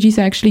refugees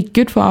are actually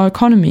good for our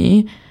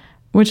economy,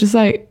 which is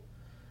like,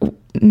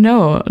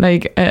 no,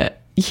 like a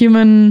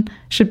human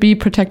should be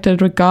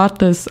protected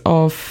regardless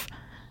of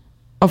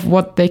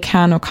what they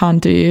can or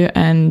can't do,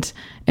 and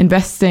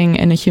investing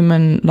in a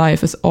human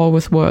life is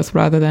always worth,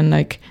 rather than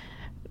like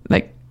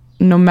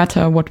no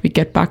matter what we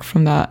get back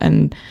from that.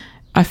 And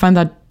I find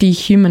that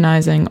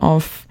dehumanizing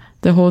of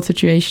the whole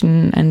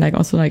situation, and like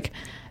also like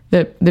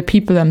the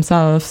people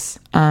themselves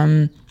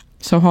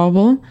so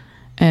horrible.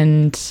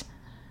 And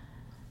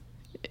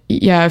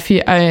yeah,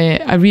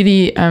 I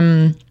really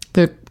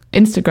the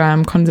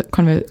Instagram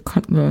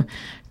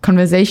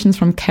conversations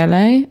from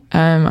Calais,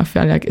 I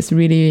feel like it's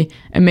really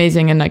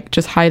amazing, and like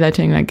just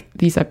highlighting like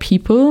these are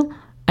people,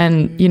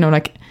 and you know,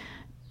 like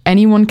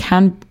anyone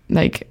can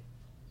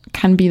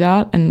be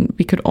that, and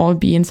we could all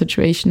be in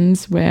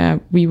situations where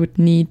we would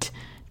need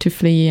to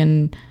flee.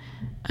 And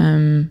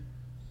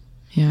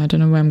I don't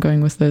know where I'm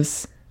going with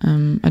this.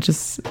 I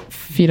just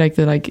feel like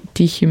the like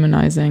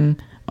dehumanizing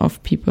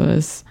of people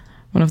is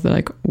one of the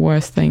like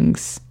worst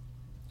things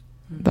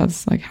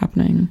that's like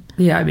happening.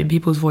 Yeah, I mean,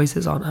 people's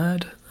voices aren't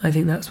heard. I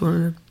think that's one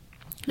of them.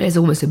 It's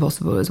almost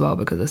impossible as well,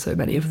 because there's so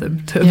many of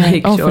them, to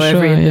make sure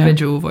every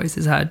individual voice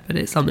is heard. But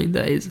it's something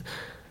that is,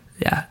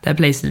 they're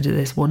placed into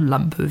this one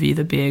lump of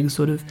either being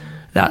sort of,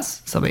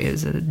 that's something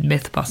as a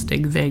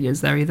myth-busting thing,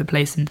 is they're either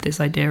placed into this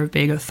idea of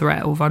being a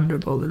threat or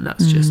vulnerable, and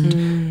that's just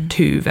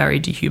two very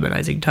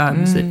dehumanizing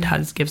terms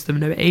that gives them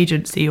no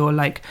agency or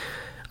like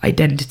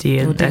identity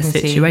in their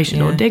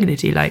situation or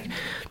dignity. Like,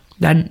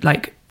 then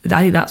like,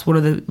 I think that's one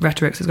of the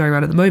rhetorics that's going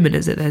around at the moment,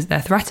 is that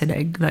they're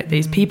threatening, like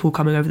these people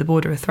coming over the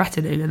border are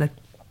threatening, and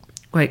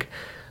like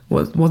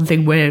one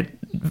thing we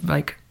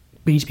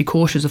need to be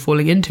cautious of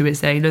falling into is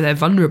saying, no, they're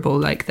vulnerable,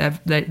 like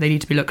they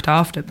need to be looked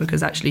after,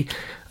 because actually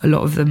a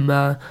lot of them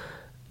that's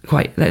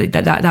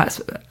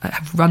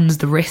runs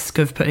the risk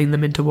of putting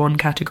them into one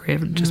category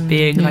of just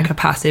being like a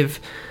passive.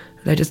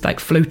 They're just like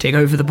floating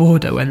over the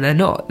border when they're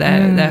not.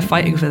 They're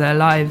fighting for their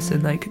lives,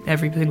 and like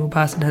every single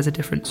person has a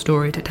different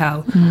story to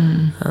tell.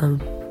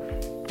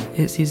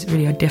 It's these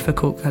really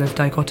difficult kind of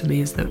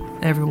dichotomies that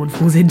everyone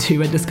falls into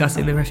when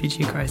discussing the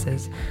refugee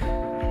crisis.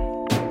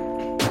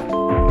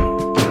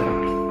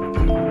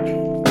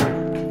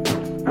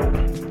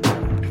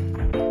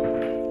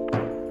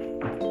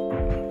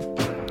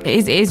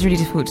 It is really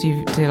difficult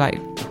to like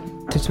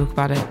to talk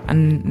about it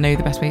and know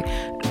the best way.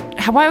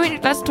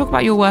 Let's talk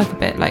about your work a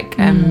bit. Like,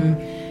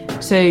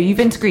 so you've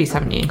been to Greece,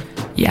 haven't you?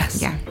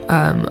 Yes. Yeah.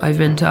 I've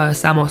been to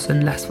Samos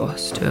and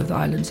Lesbos, 2 of the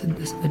islands in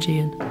the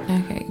Aegean.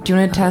 Okay. Do you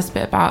want to tell us a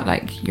bit about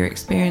like your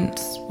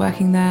experience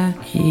working there?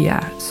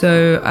 Yeah.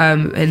 So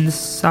in the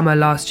summer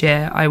last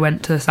year, I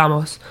went to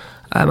Samos.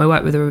 I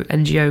worked with an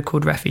NGO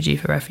called Refugee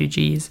for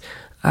Refugees.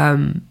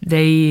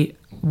 They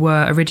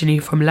were originally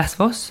from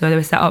Lesbos, so they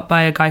were set up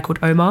by a guy called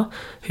Omar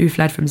who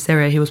fled from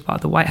Syria. He was part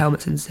of the White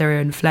Helmets in Syria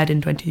and fled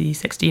in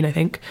 2016, I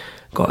think,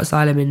 got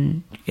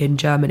asylum in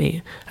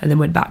Germany, and then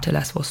went back to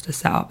Lesbos to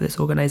set up this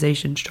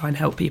organisation to try and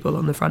help people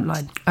on the front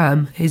line.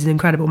 He's an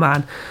incredible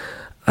man.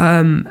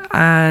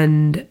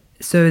 And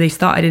so they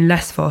started in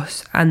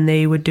Lesbos, and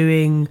they were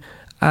doing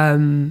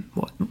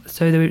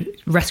so they were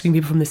rescuing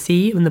people from the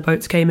sea when the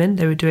boats came in.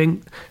 They were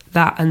doing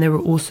that, and they were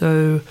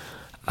also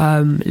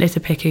litter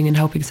picking and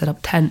helping set up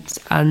tents,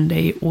 and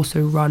they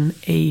also run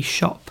a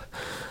shop,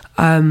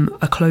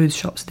 a clothes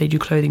shop, so they do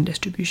clothing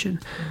distribution.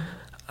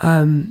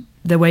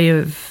 The way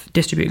of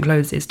distributing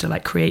clothes is to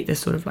like create this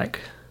sort of like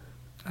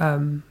a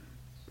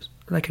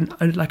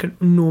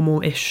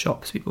normal-ish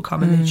shop, so people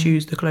come and they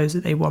choose the clothes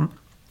that they want.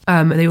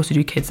 And they also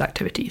do kids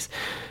activities,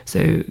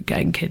 so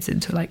getting kids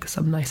into like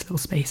some nice little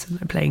space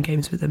and playing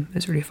games with them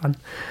is really fun.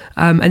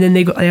 And then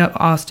they got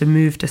asked to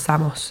move to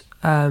Samos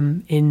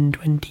in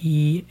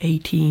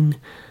 2018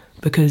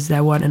 because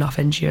there weren't enough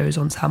NGOs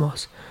on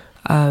Samos.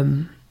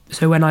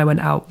 So when I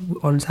went out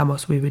on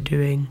Samos, we were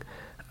doing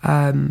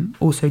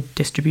also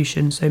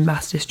distribution, so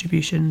mass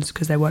distributions,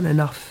 because there weren't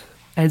enough,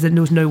 and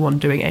there was no one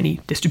doing any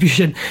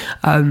distribution.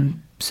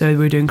 So we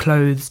were doing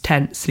clothes,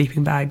 tents,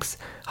 sleeping bags,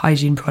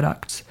 hygiene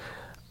products,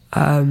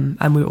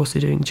 and we were also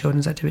doing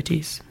children's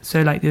activities.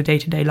 So like your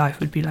day-to-day life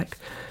would be like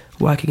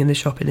working in the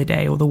shop in the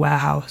day, or the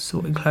warehouse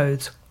sorting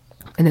clothes,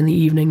 and in the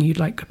evening you'd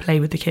like play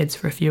with the kids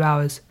for a few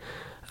hours.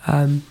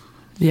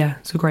 Yeah,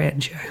 it's a great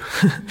NGO.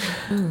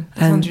 That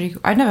sounds really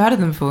cool. I've never heard of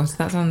them before, so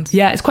that sounds...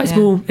 Yeah, it's quite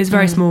small. It's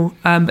very small,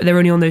 but they're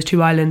only on those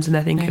 2 islands, and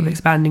they're thinking of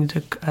expanding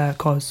to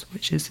Kos,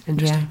 which is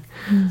interesting.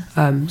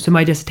 Yeah. So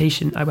my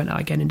dissertation, I went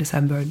out again in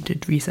December and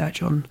did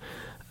research on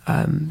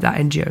that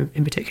NGO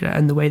in particular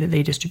and the way that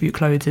they distribute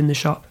clothes in the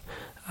shop.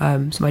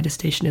 So my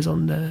dissertation is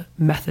on the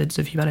methods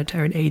of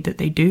humanitarian aid that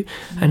they do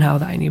and how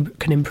that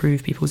can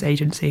improve people's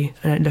agency,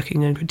 and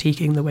looking and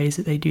critiquing the ways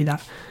that they do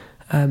that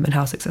and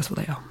how successful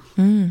they are.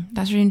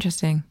 That's really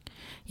interesting.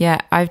 Yeah,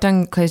 I've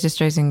done clothes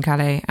distros in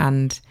Calais,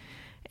 and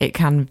it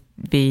can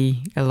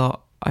be a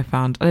lot, I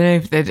found. I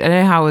don't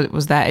know how it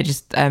was there. It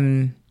just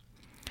like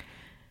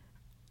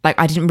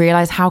I didn't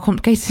realise how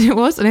complicated it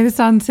was. I know this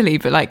sounds silly,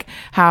 but like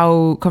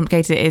how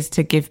complicated it is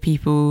to give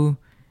people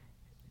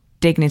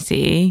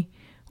dignity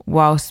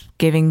whilst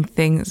giving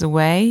things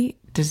away.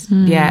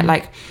 Yeah,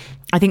 like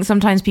I think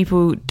sometimes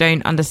people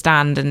don't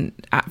understand, and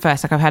at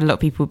first, like I've had a lot of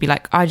people be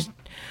like, I'll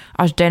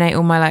just donate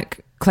all my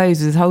like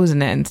clothes with holes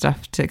in it and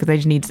stuff because they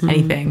just need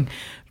anything,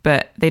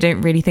 but they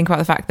don't really think about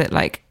the fact that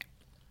like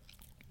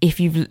if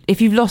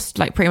you've lost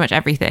like pretty much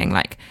everything,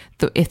 like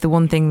if the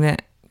one thing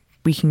that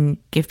we can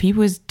give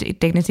people is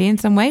dignity in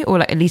some way, or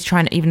like at least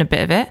trying even a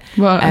bit of it.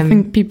 Well, I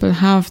think people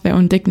have their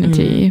own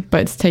dignity,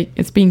 but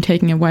it's being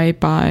taken away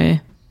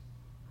by,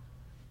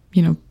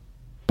 you know,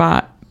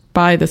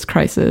 by this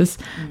crisis,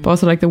 but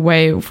also like the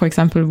way, for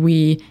example,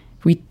 we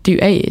do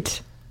aid.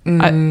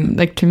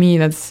 Like to me,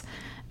 that's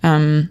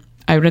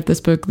I read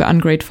this book, The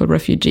Ungrateful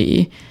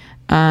Refugee,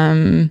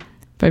 by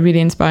a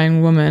really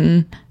inspiring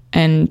woman,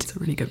 and it's a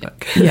really good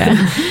book.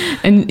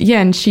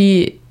 and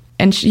she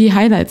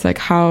highlights like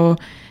how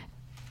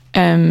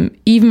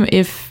even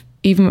if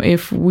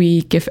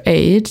we give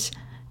aid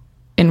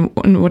in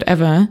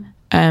whatever,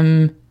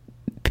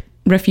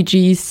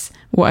 refugees,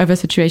 whatever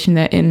situation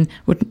they're in,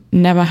 would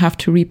never have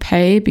to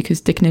repay, because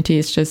dignity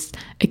is just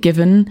a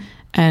given.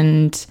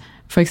 And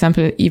for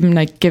example, even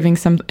like giving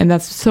some, and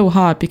that's so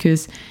hard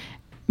because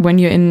when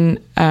you're in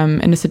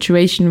a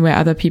situation where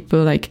other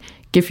people like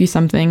give you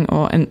something,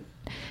 and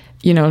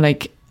you know,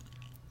 like,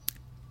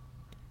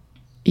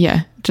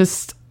 yeah,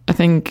 just I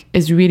think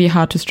it's really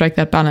hard to strike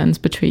that balance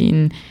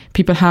between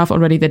people have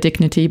already their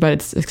dignity, but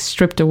it's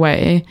stripped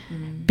away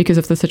because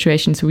of the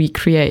situations we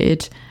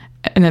create,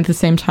 and at the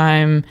same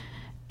time,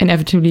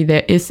 inevitably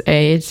there is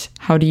aid.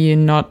 How do you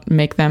not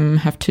make them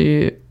have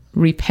to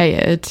repay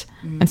it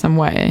in some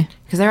way?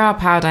 Because there are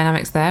power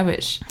dynamics there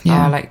which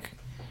are like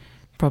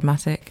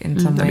problematic in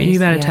some ways. I mean,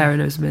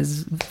 humanitarianism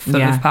is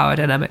full of power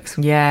dynamics.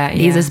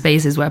 These are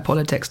spaces where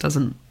politics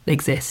doesn't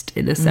exist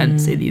in a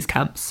sense in these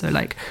camps. So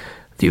like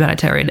the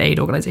humanitarian aid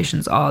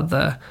organizations are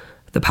the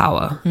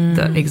power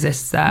that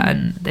exists there,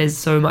 and there's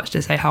so much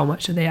to say how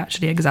much are they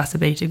actually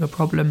exacerbating a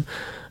problem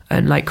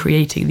and like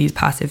creating these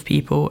passive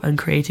people and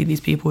creating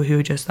these people who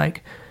are just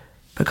like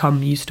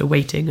become used to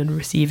waiting and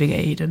receiving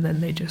aid, and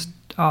then they just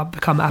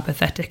become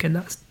apathetic, and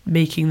that's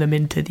making them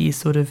into these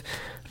sort of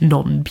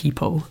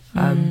non-people.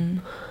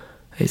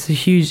 It's a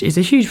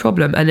huge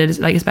problem, and it's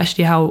like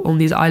especially how on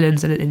these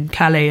islands and in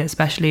Calais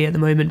especially at the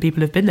moment,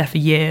 people have been there for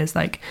years.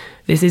 Like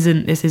this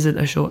isn't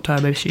a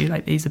short-term issue.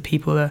 Like these are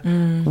people that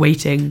are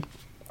waiting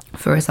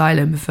for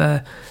asylum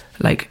for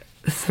like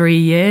 3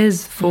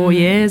 years, 4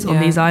 years on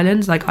these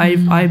islands. Like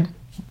I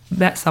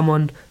met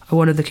someone,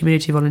 one of the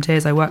community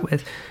volunteers I work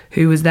with,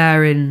 who was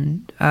there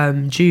in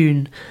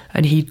June,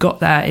 and he got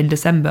there in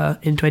December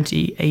in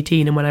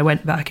 2018, and when I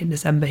went back in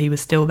December he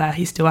was still there.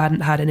 He still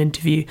hadn't had an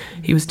interview.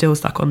 He was still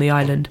stuck on the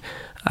island,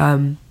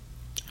 and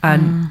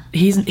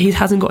he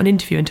hasn't got an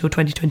interview until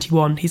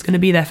 2021. He's going to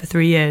be there for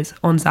 3 years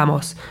on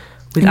Samos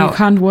without... And you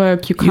can't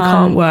work, you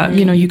can't work,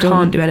 you know, you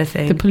can't do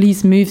anything. The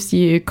police moves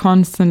you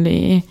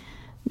constantly.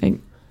 Like,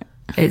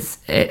 and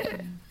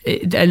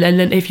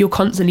then if you're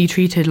constantly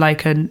treated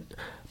like a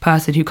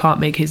person who can't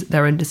make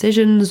their own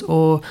decisions,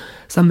 or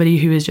somebody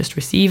who is just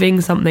receiving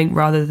something,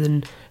 rather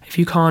than, if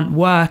you can't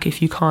work,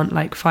 if you can't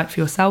like fight for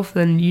yourself,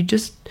 then you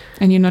just...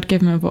 And you're not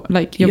given your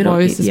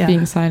voice is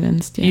being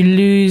silenced. You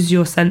lose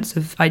your sense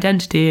of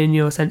identity and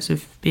your sense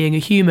of being a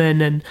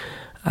human, and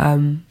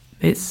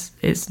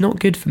it's not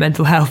good for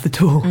mental health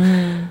at all.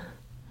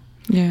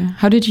 Yeah.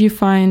 How did you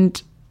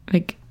find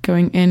like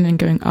going in and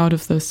going out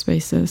of those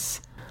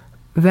spaces?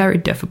 Very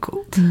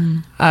difficult.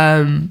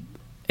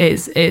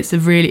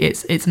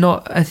 It's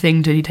not a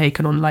thing to be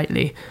taken on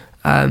lightly.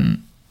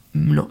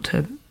 Not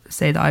to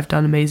say that I've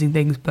done amazing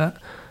things, but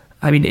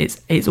I mean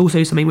it's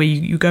also something where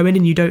you go in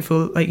and you don't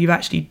feel like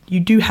you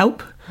do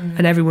help,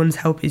 and everyone's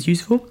help is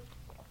useful,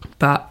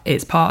 but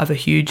it's part of a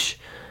huge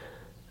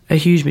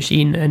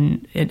machine,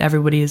 and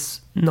everybody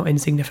is not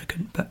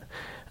insignificant, but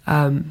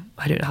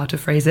I don't know how to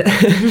phrase it.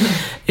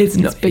 It's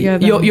not bigger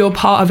than... you're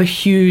part of a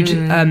huge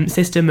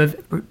system of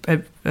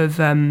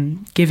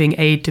giving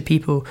aid to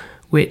people,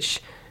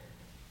 which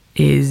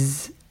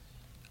is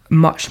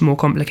much more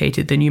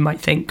complicated than you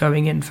might think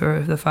going in for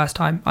the first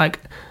time. Like,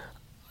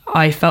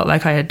 I felt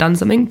like I had done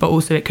something, but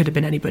also it could have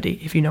been anybody,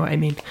 if you know what I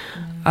mean.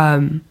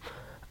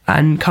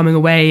 And coming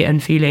away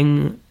and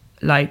feeling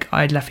like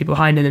I'd left people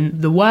behind, and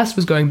then the worst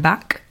was going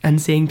back and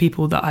seeing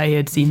people that I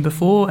had seen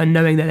before and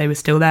knowing that they were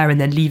still there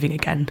and then leaving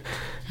again.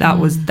 That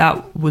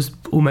was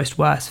almost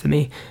worse for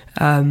me.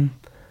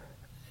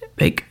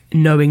 Like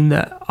knowing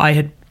that I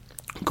had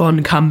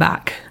come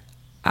back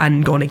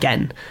and gone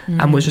again,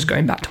 and was just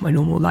going back to my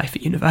normal life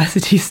at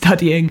university,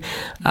 studying,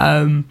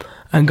 and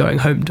going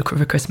home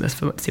for Christmas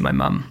to see my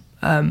mum.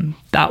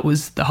 That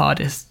was the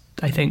hardest,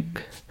 I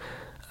think.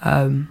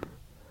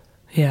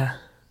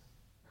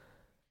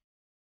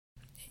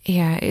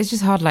 Yeah, it's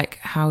just hard, like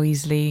how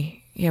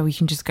easily we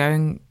can just go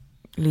and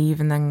leave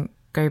and then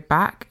go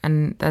back,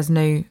 and there's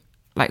no,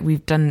 like,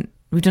 we've done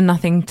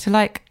nothing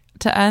to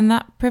earn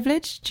that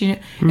privilege. Do you know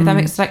if that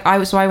makes, like, I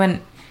was born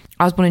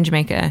in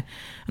Jamaica,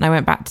 and I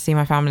went back to see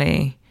my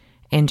family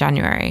in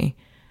January,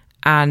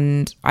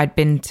 and I'd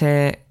been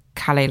to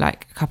Calais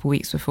like a couple of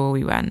weeks before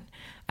we went,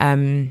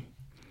 and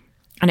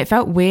it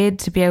felt weird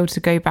to be able to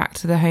go back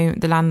to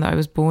the land that I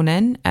was born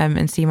in,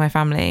 and see my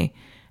family,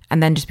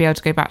 and then just be able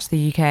to go back to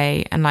the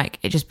UK and like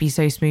it just be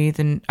so smooth.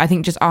 And I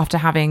think just after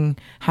having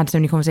had so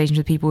many conversations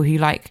with people who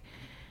like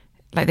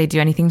they do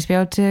anything to be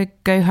able to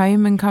go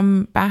home and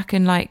come back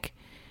and like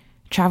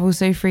travel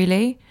so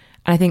freely,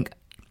 and I think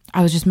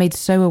I was just made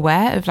so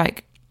aware of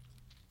like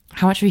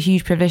how much of a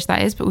huge privilege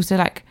that is, but also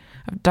like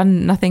I've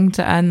done nothing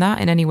to earn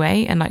that in any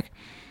way. And like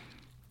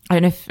I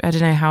don't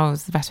know how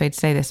is the best way to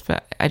say this,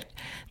 but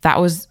that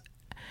was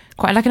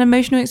quite like an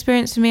emotional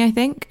experience for me, I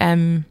think.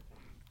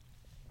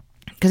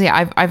 Because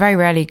I very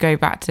rarely go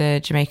back to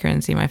Jamaica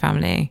and see my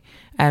family,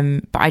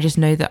 but I just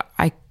know that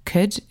I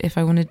could if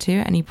I wanted to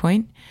at any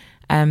point.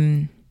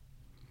 And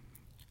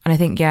I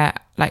think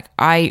like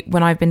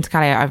when I've been to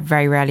Calais, I've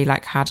very rarely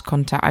like had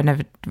contact.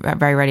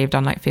 Very rarely have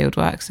done like field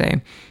work, so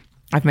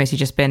I've mostly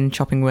just been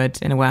chopping wood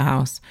in a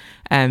warehouse.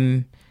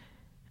 And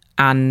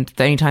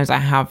the only times I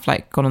have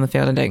like gone on the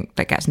field and don't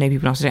like get to know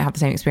people, and also don't have the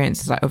same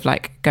experiences of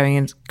like going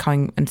and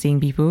coming and seeing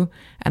people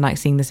and like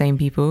seeing the same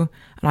people.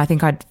 And I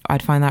think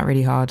I'd find that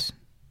really hard.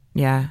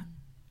 Yeah,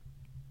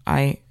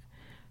 I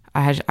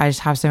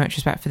just have so much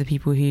respect for the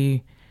people who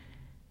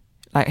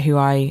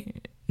I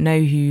know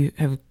who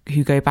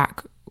go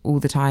back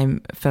all the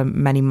time for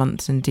many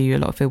months and do a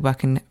lot of field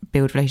work and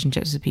build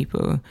relationships with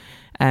people,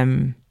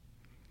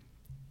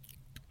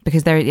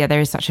 because there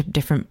is such a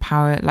different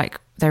power, like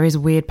there is a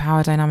weird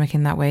power dynamic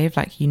in that way of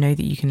like, you know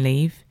that you can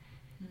leave,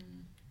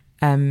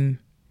 and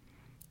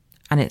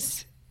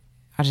it's,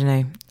 I don't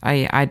know,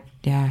 I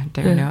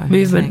don't really know what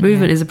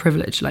movement is a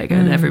privilege, like,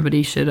 and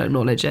everybody should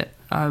acknowledge it,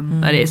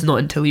 and it's not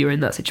until you're in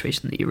that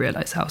situation that you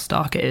realize how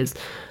stark it is,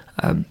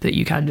 that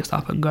you can just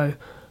up and go,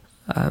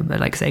 and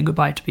like saying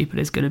goodbye to people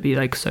is going to be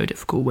like so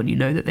difficult when you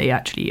know that they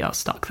actually are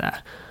stuck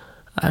there,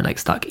 and like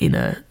stuck in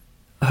a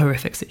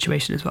horrific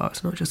situation as well.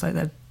 It's not just like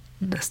they're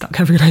stuck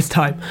having a nice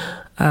time.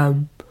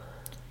 And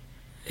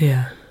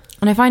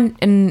I find,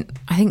 and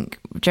I think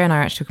Joe and I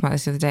were actually talking about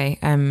this the other day,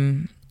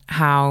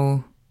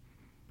 how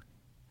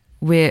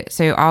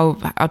I'll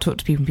talk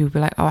to people and people will be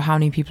like, oh, how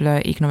many people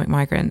are economic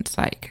migrants?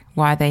 Like,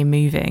 why are they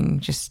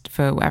moving just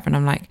for whatever? And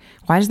I'm like,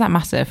 why does that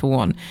matter, for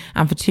one?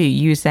 And for two,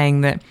 you were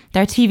saying that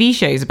there are TV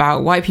shows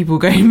about white people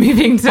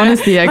moving to,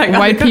 honestly, like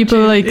white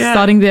people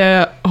starting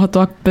their hot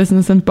dog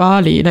business in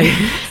Bali. Like,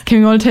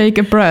 can we all take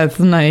a breath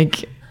and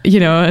like, you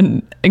know,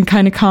 and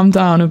kind of calm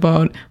down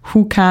about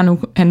who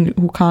can and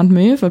who can't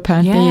move?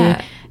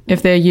 Apparently,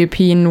 if they're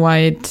European,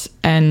 white,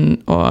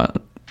 or,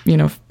 you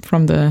know,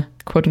 from the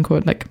quote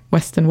unquote like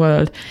Western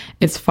world,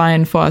 it's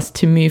fine for us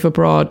to move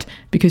abroad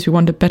because we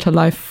want a better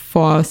life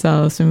for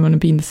ourselves and we want to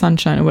be in the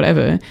sunshine or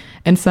whatever.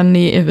 And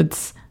suddenly, if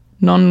it's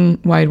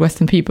non-white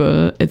Western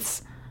people,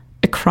 it's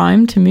a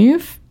crime to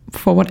move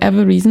for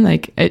whatever reason.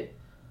 Like,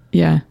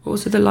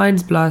 also the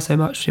lines blur so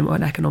much between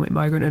what an economic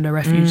migrant and a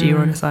refugee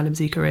or an asylum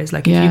seeker is.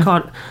 Like, if you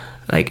can't,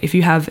 like,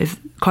 if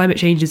climate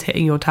change is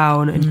hitting your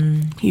town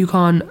and you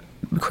can't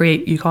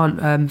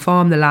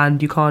farm the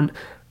land, you can't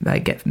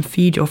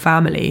feed your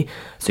family,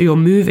 so you're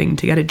moving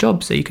to get a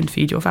job so you can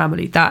feed your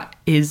family. That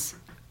is,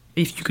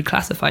 if you could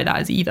classify that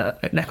as either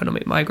an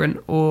economic migrant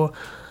or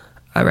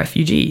a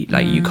refugee.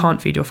 Like, you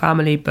can't feed your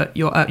family, but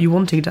you're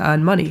wanting to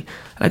earn money.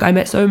 Like, I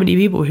met so many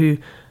people who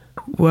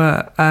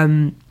were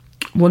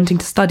wanting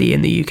to study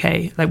in the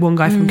UK. Like, one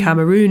guy from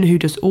Cameroon who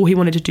just all he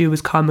wanted to do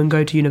was come and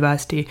go to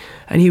university,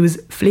 and he was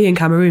fleeing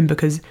Cameroon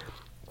because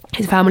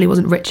his family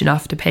wasn't rich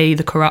enough to pay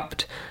the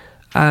corrupt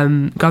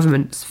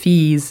government's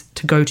fees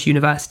to go to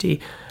university.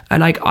 And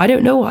like, I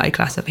don't know what I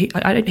classify.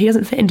 He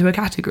doesn't fit into a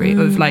category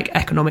of like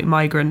economic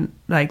migrant,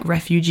 like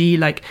refugee.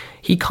 Like,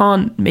 he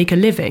can't make a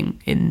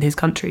living in his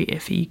country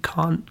if he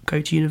can't go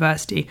to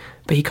university.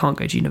 But he can't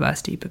go to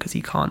university because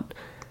he can't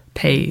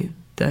pay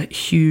the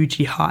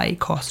hugely high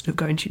cost of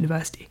going to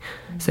university.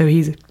 So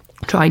he's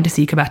trying to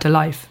seek a better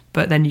life.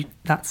 But then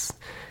that's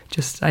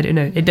just, I don't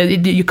know.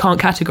 You can't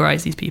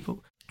categorize these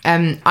people.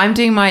 I'm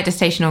doing my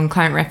dissertation on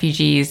climate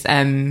refugees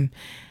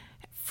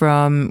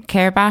from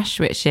Kiribati,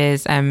 which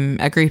is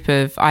a group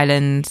of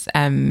islands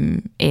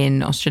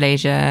in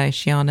Australasia,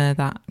 Oceania,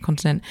 that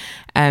continent.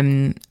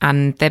 And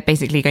they're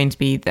basically going to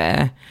be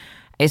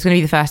it's going to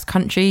be the first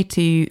country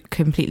to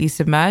completely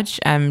submerge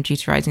due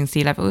to rising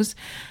sea levels.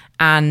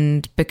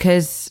 And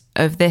because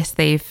of this,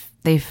 they've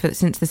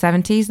since the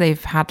 70s,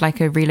 they've had like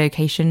a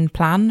relocation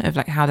plan of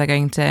like how they're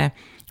going to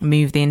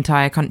move the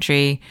entire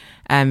country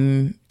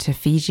to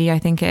Fiji, I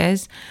think it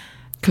is.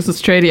 Because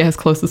Australia has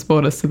closest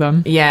borders to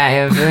them.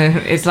 Yeah,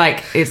 it's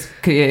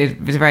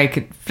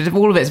very,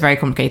 all of it's very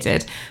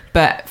complicated.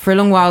 But for a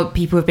long while,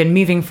 people have been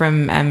moving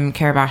from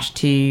Kiribati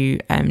to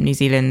New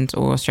Zealand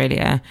or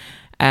Australia,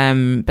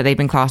 but they've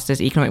been classed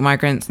as economic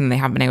migrants and they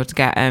haven't been able to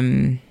get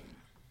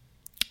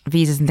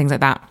visas and things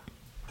like that.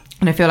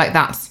 And I feel like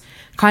that's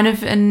kind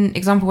of an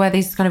example where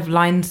these kind of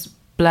lines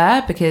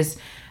blur because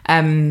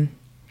currently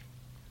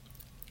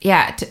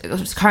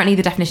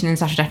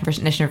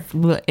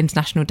the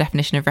international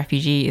definition of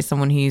refugee is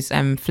someone who's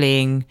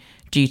fleeing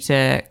due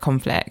to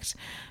conflict,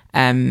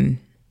 or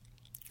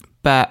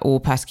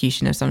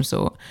persecution of some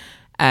sort.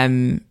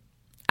 And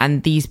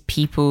these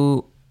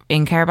people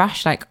in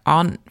Kiribati like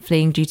aren't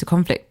fleeing due to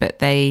conflict, but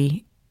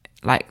they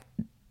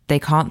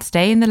can't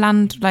stay in the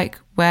land like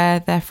where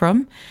they're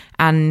from,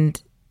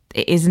 and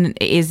it is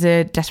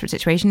a desperate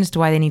situation as to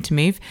why they need to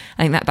move.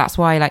 I think that's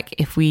why, like,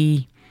 if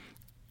we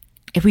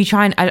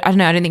try and I don't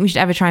know, I don't think we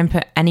should ever try and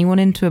put anyone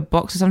into a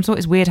box of some sort.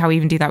 It's weird how we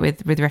even do that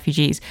with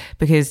refugees,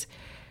 because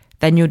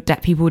then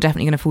people are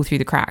definitely going to fall through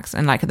the cracks.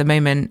 And like at the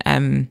moment,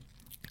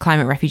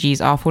 climate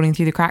refugees are falling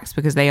through the cracks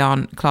because they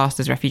aren't classed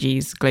as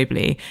refugees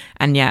globally.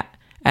 And yet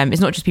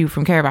it's not just people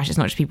from Kiribati, it's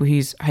not just people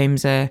whose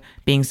homes are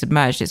being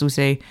submerged. It's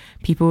also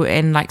people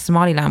in like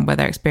Somaliland where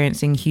they're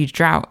experiencing huge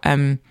drought,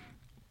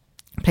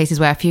 places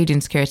where food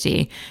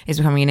insecurity is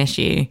becoming an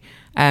issue.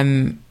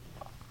 I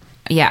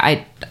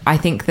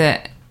think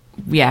that,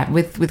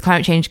 with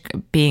climate change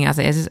being as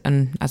it is,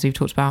 and as we've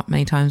talked about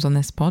many times on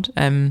this pod,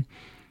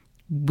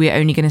 we're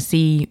only going to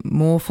see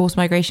more forced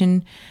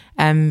migration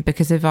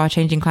because of our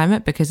changing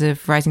climate, because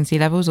of rising sea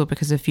levels, or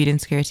because of food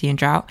insecurity and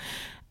drought.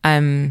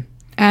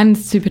 And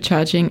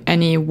supercharging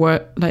any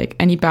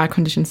bad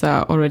conditions that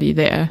are already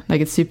there.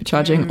 Like, it's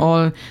supercharging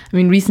all. I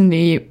mean,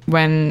 recently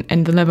when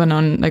in the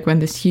Lebanon, like when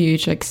this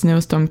huge like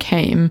snowstorm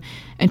came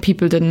and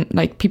people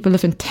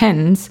live in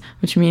tents,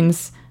 which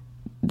means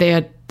they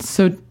are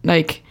so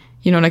like,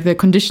 you know, like the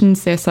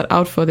conditions they're set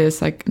out for, there's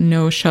like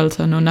no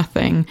shelter, no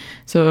nothing.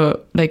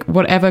 So like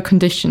whatever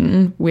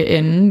condition we're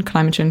in,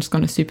 climate change is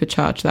going to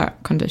supercharge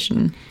that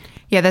condition.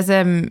 Yeah, there's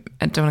I don't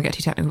want to get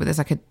too technical, but there's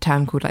like a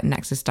term called like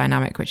nexus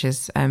dynamic, which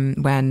is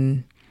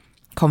when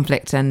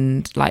conflict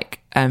and like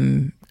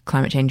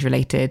climate change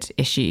related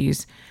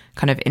issues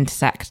kind of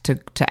intersect to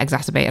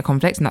exacerbate a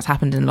conflict, and that's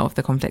happened in a lot of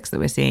the conflicts that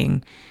we're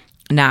seeing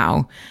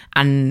now.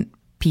 And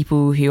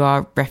people who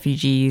are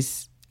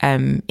refugees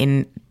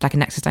in like a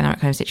nexus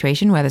dynamic kind of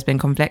situation where there's been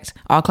conflict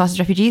are classed as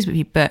refugees,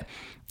 but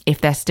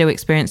if they're still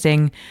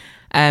experiencing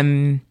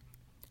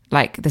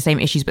like the same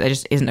issues, but there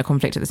just isn't a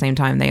conflict at the same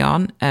time, they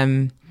aren't.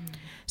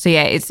 So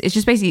yeah, it's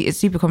just basically, it's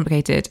super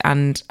complicated.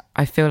 And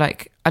I feel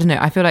like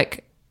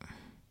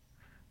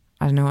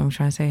don't know what I'm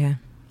trying to say here.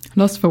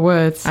 Lost for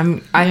words. I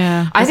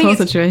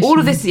think all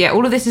of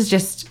this is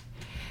just,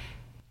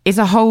 it's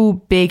a whole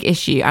big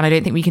issue, and I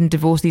don't think we can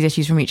divorce these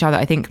issues from each other.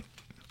 I think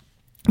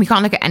we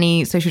can't look at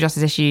any social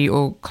justice issue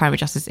or climate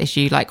justice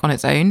issue like on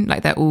its own.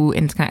 Like, they're all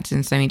interconnected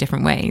in so many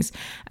different ways.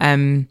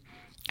 And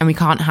we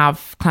can't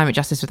have climate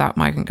justice without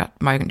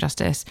migrant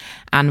justice.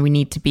 And we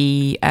need to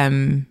be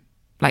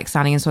like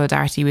standing in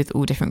solidarity with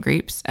all different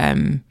groups.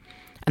 And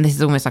this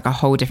is almost like a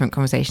whole different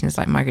conversation. It's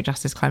like migrant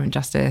justice, climate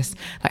justice.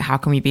 Like, how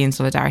can we be in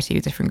solidarity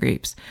with different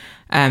groups?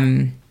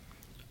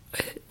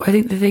 I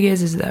think the thing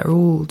is they're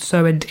all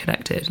so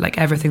interconnected. Like,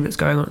 everything that's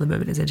going on at the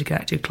moment is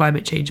interconnected.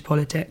 Climate change,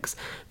 politics,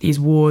 these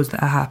wars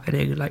that are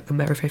happening, like the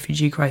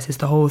refugee crisis,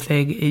 the whole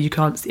thing. You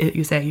can't see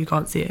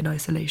it in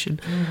isolation.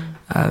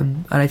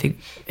 And I think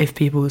if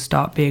people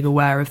start being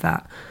aware of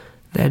that,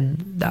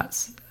 then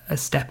that's a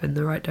step in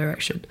the right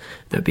direction.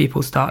 That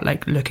people start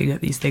like looking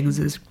at these things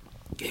as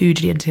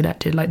hugely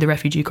interconnected. Like, the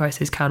refugee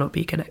crisis cannot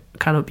be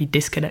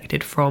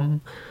disconnected from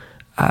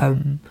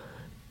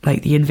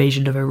like the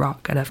invasion of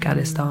Iraq and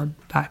Afghanistan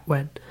back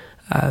when.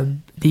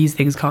 These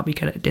things can't be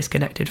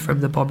disconnected from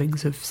the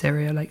bombings of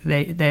Syria. Like,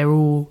 they're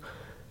all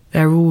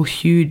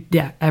huge.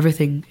 Yeah,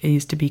 everything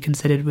needs to be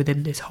considered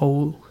within this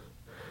whole.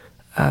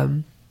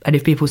 And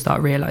if people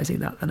start realising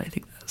that, then I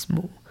think that's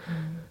more.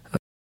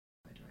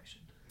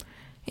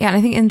 Yeah, and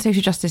I think in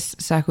social justice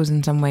circles,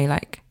 in some way,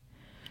 like,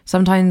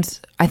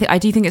 sometimes I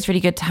do think it's really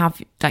good to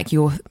have like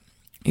your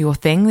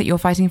thing that you're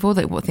fighting for,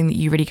 that what thing that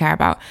you really care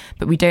about.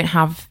 But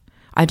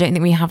I don't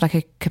think we have like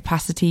a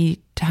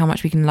capacity to how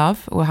much we can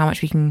love, or how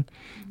much we can,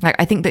 like,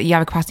 I think that you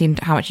have a capacity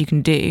into how much you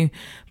can do,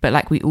 but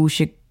like we all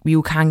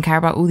can care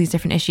about all these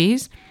different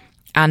issues,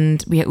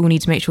 and we all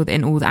need to make sure that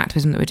in all the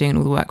activism that we're doing,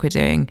 all the work we're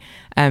doing,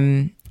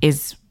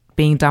 is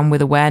being done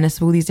with awareness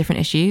of all these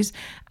different issues.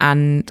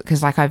 And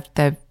because like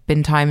there've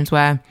been times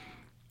where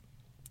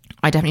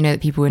I definitely know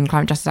that people in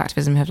climate justice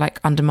activism have like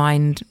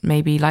undermined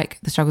maybe like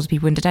the struggles of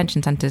people in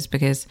detention centres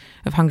because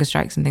of hunger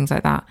strikes and things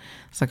like that.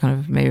 So I kind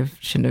of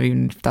shouldn't have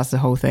even, that's the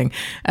whole thing.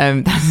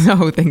 That's the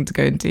whole thing to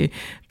go into.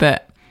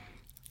 But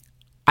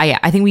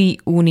I think we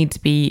all need to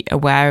be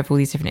aware of all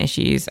these different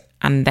issues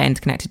and their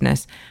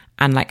interconnectedness,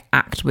 and like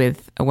act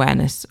with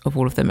awareness of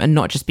all of them, and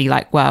not just be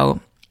like,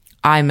 well,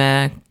 I'm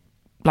a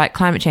like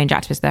climate change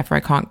activist, therefore I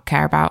can't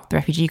care about the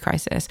refugee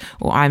crisis,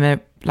 or I'm a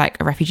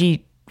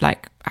refugee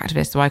like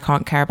activist, so I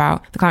can't care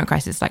about the climate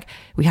crisis. Like,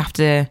 we have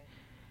to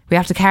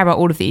care about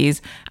all of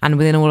these, and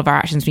within all of our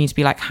actions we need to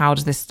be like, how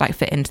does this like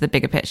fit into the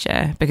bigger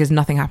picture, because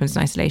nothing happens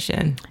in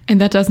isolation. And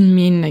that doesn't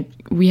mean like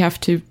we have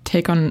to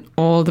take on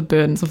all the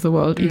burdens of the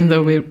world, even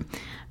though we're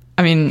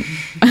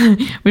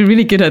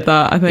really good at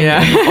that, I think.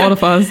 Yeah. All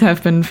of us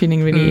have been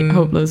feeling really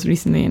hopeless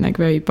recently and like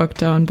very bogged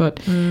down, but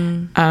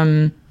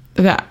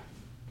that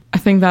I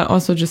think that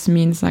also just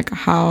means like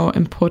how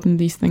important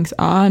these things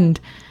are. And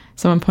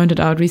someone pointed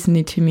out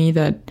recently to me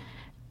that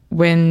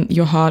when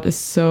your heart is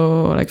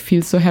so like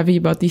feels so heavy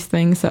about these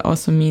things, that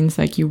also means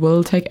like you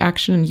will take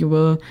action and you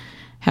will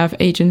have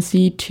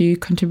agency to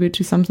contribute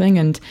to something.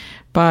 And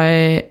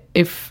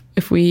if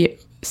we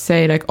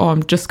say like, oh,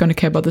 I'm just going to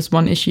care about this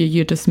one issue,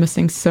 you're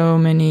dismissing so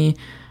many,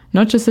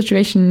 not just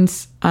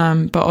situations,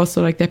 but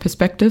also like their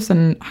perspectives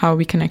and how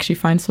we can actually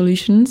find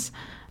solutions.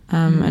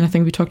 And I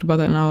think we talked about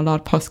that in our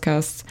loud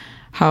podcasts.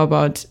 How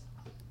about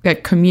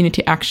like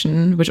community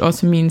action, which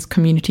also means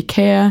community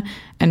care,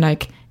 and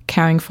like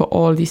caring for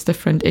all these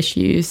different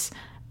issues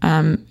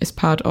is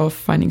part of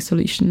finding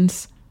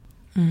solutions.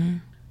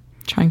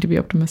 Trying to be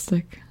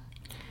optimistic.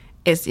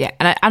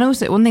 And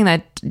also one thing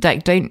that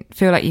like, don't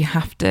feel like you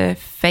have to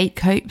fake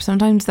hope.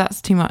 Sometimes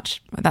that's too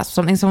much. That's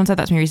something someone said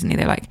that to me recently.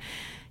 They're like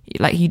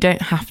you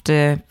don't have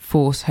to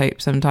force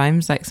hope.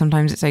 Sometimes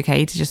it's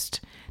okay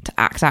to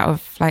act out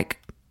of like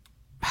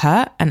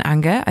hurt and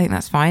anger. I think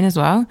that's fine as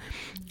well.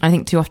 I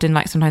think too often,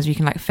 like sometimes we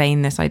can like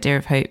feign this idea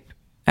of hope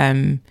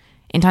in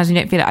times we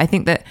don't feel it. I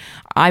think that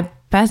I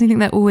personally think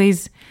that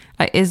always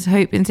like is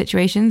hope in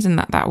situations, and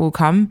that will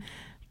come.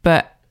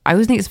 But I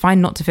always think it's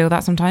fine not to feel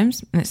that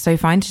sometimes, and it's so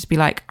fine to just be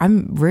like,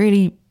 I'm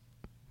really,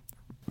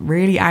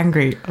 really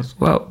angry.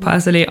 Well,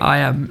 personally, I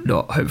am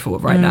not hopeful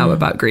right now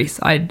about Greece.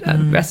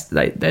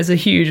 There's a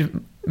huge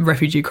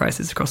refugee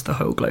crisis across the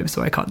whole globe,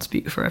 so I can't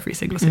speak for every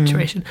single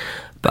situation.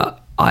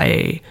 But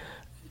I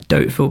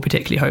don't feel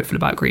particularly hopeful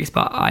about Greece,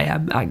 but I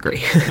am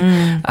angry.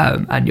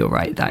 And you're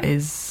right,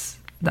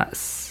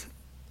 that's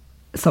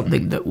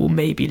something that will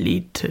maybe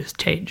lead to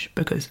change,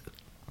 because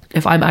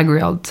if I'm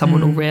angry,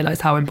 someone will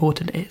realise how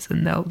important it is,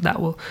 and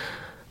that will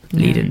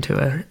lead into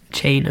a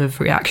chain of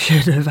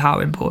reaction of how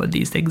important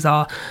these things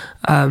are.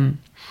 I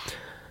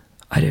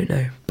don't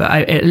know,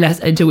 but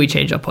until we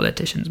change our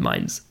politicians'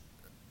 minds,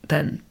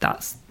 then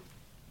that's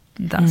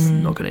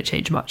not going to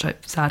change much.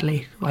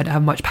 Sadly, I don't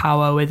have much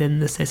power within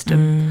the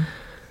system.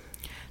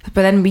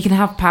 But then we can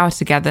have power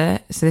together.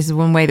 So this is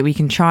one way that we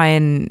can try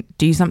and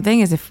do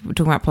something, is if we're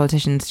talking about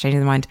politicians changing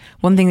their mind.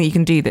 One thing that you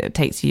can do that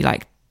takes you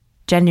like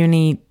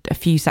genuinely a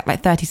few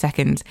 30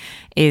 seconds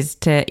is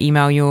to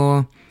email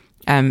your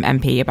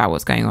MP about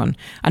what's going on.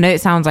 I know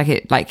it sounds like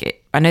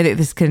I know that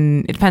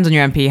it depends on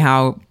your MP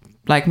how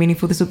like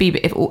meaningful this will be,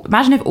 but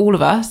imagine if all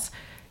of us,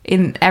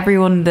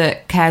 everyone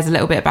that cares a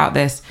little bit about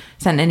this,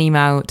 sent an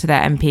email to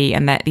their MP,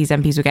 and that these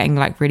MPs were getting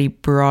like really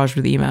barraged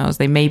with emails.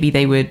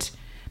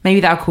 Maybe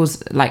that'll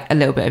cause like a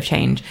little bit of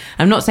change.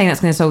 I'm not saying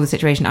that's going to solve the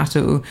situation at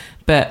all,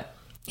 but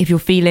if you're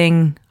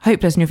feeling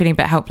hopeless and you're feeling a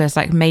bit helpless,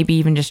 like maybe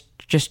even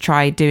just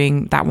try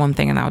doing that one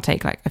thing, and that'll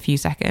take like a few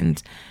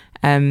seconds.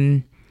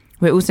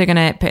 We're also going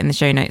to put in the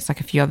show notes like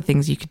a few other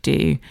things you could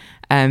do.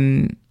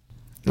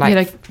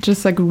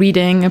 Just like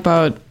reading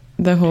about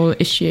the whole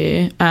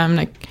issue.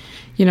 And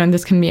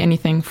this can be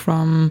anything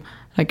from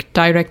like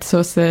direct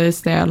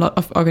sources. There are a lot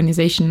of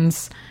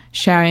organizations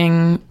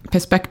sharing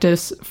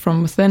perspectives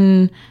from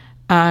within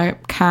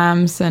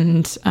camps,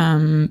 and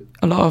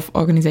a lot of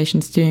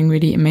organizations doing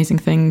really amazing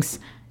things.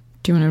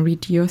 Do you want to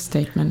read your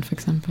statement, for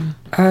example?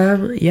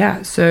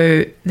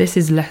 So this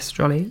is less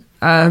jolly.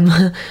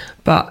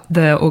 But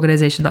the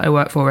organisation that I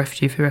work for,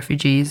 Refugee for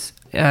Refugees,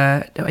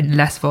 in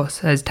Lesvos,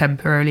 has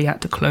temporarily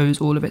had to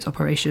close all of its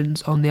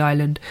operations on the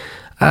island.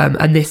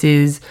 And this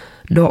is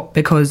not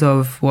because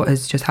of what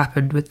has just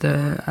happened with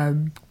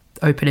the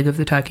opening of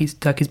the Turkey's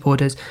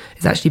borders.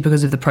 It's actually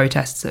because of the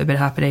protests that have been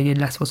happening in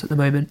Lesvos at the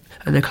moment,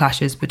 and the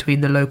clashes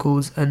between the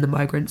locals and the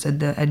migrants and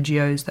the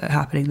NGOs that are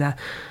happening there.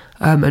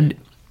 And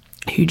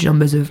huge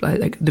numbers of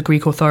like the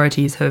Greek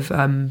authorities have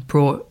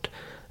brought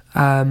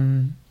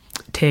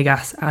tear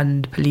gas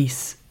and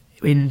police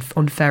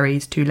on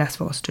ferries to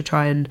Lesvos to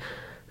try and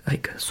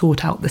like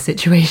sort out the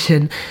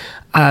situation,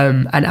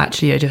 and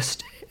actually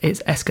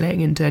it's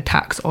escalating into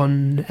attacks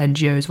on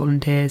NGOs,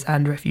 volunteers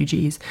and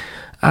refugees.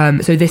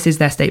 So this is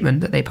their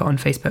statement that they put on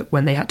Facebook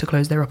when they had to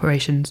close their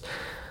operations.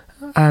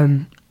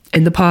 In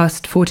the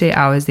past 48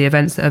 hours, the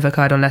events that have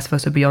occurred on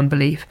Lesvos are beyond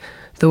belief.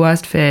 The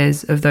worst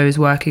fears of those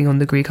working on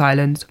the Greek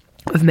islands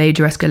of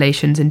major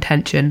escalations in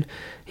tension,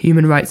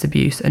 human rights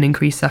abuse and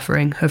increased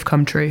suffering have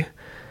come true.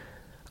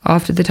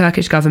 After the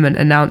Turkish government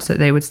announced that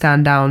they would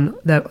stand down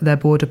their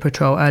border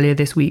patrol earlier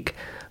this week,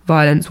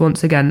 violence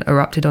once again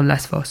erupted on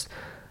Lesvos.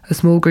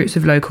 Small groups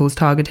of locals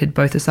targeted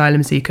both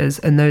asylum seekers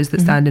and those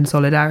that stand in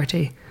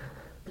solidarity.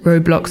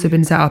 Roadblocks have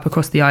been set up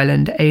across the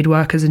island, aid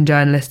workers and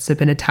journalists have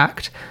been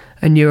attacked,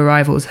 and new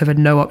arrivals have had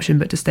no option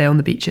but to stay on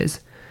the beaches.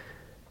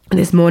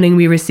 This morning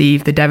we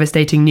received the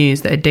devastating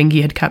news that a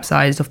dinghy had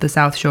capsized off the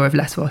south shore of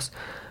Lesvos.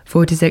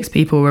 46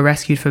 people were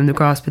rescued from the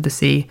grasp of the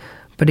sea,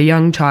 but a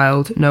young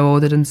child, no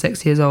older than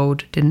 6 years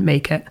old, didn't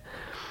make it.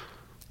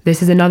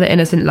 This is another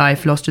innocent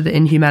life lost to the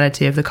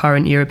inhumanity of the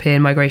current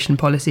European migration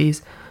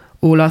policies.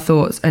 All our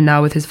thoughts are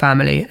now with his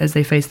family as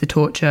they face the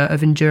torture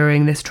of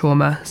enduring this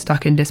trauma,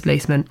 stuck in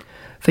displacement.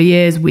 For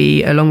years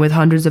we, along with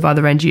hundreds of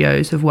other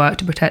NGOs, have worked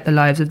to protect the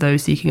lives of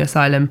those seeking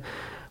asylum.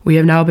 We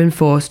have now been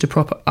forced to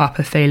prop up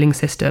a failing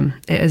system.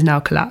 It has now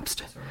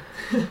collapsed.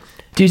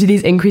 Due to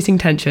these increasing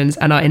tensions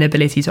and our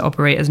inability to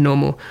operate as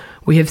normal,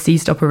 we have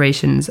ceased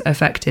operations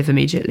effective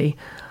immediately.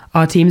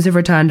 Our teams have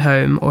returned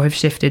home or have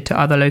shifted to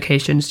other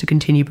locations to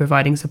continue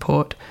providing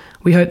support.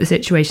 We hope the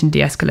situation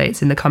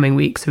de-escalates in the coming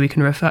weeks so we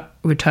can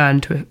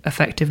return to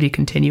effectively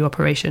continue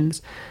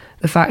operations.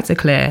 The facts are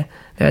clear.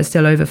 There are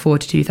still over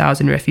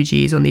 42,000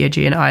 refugees on the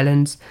Aegean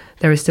Islands.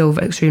 There are still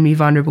extremely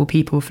vulnerable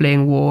people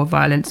fleeing war,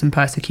 violence and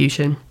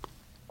persecution.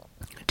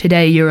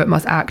 Today, Europe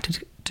must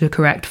act to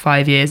correct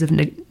 5 years of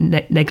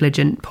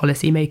negligent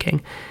policy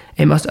making.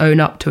 It must own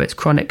up to its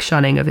chronic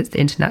shunning of its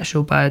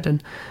international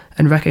burden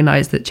and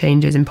recognise that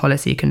changes in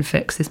policy can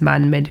fix this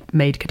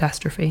man-made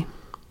catastrophe.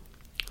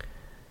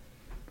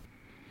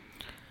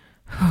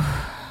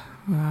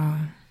 Wow.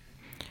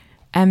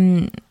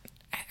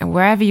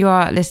 Wherever you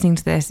are listening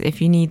to this, if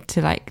you need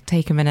to like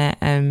take a minute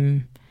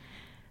and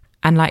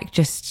like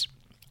just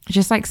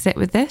like sit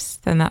with this,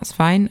 then that's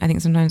fine. I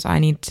think sometimes I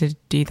need to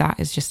do that.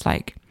 Is just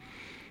like,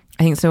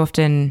 I think so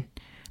often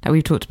that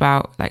we've talked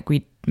about, like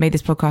we made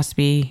this podcast to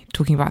be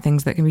talking about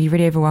things that can be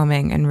really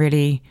overwhelming and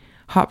really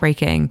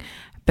heartbreaking,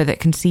 but that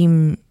can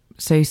seem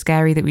so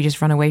scary that we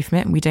just run away from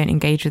it and we don't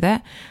engage with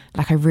it.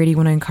 Like I really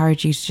want to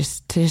encourage you to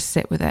just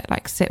sit with it,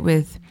 like sit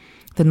with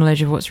the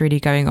knowledge of what's really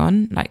going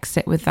on, like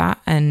sit with that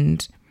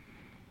and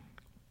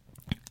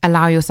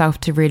allow yourself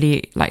to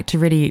really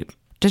acknowledge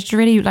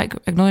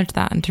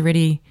that and to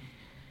really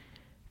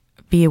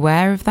be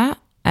aware of that.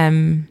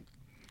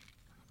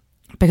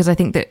 Because I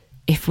think that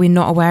if we're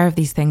not aware of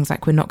these things,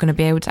 like we're not going to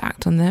be able to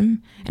act on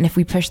them. And if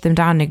we push them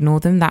down and ignore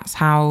them, that's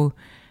how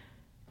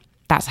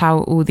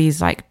all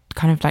these like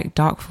kind of like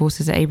dark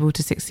forces are able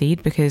to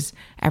succeed, because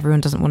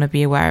everyone doesn't want to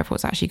be aware of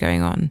what's actually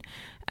going on.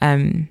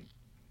 And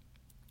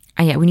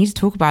yeah, we need to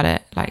talk about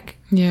it. Like,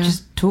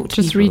 just talk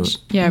to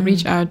people.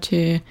 Reach out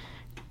to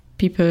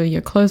people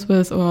you're close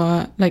with,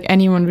 or like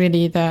anyone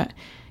really that,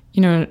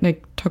 you know,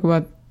 like talk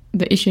about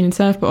the issue in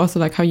itself, but also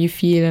like how you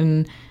feel.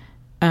 And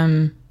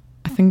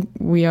I think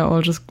we are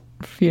all just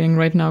feeling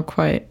right now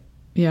quite,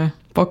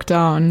 bogged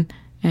down.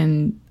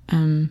 And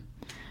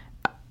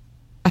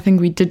I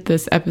think we did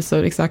this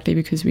episode exactly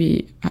because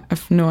we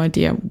have no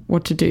idea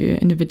what to do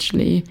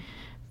individually.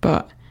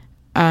 But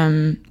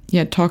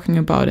talking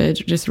about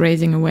it, just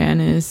raising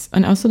awareness,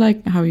 and also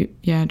like how you,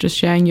 just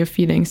sharing your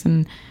feelings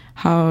and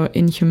how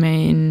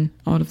inhumane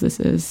all of this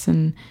is.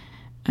 And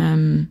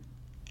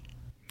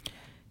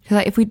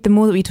like the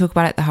more that we talk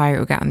about it, the higher it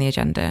will get on the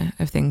agenda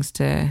of things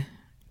to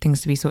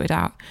be sorted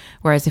out.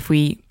 Whereas if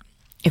we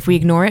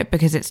ignore it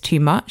because it's too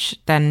much,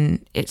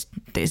 then it's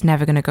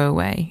never going to go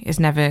away. It's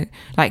never,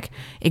 like,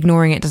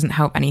 ignoring it doesn't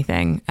help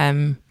anything.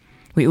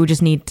 We all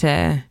just need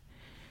to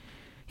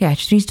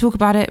talk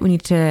about it. We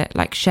need to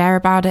like share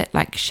about it,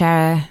 like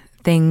share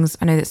things.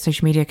 I know that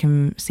social media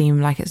can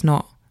seem like it's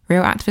not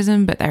real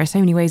activism, but there are so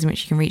many ways in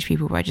which you can reach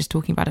people by just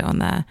talking about it on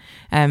there.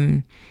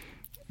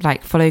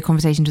 Like follow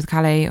Conversations with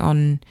Calais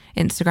on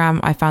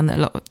Instagram. I found that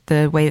a lot of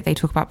the way that they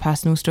talk about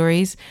personal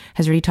stories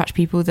has really touched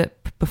people that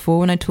before,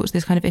 when I talked to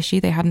this kind of issue,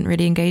 they hadn't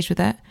really engaged with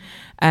it.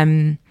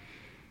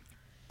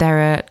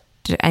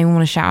 Does anyone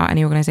want to shout out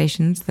any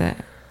organisations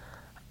that...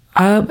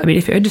 I mean,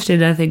 if you're interested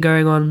in anything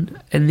going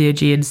on in the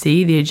Aegean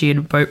Sea, the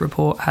Aegean Boat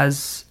Report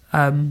has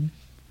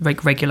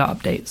regular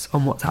updates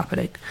on what's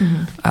happening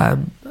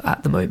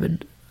at the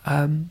moment.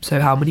 So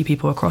how many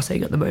people are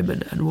crossing at the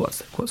moment and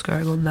what's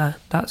going on there.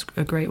 That's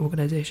a great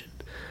organisation.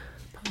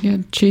 Yeah,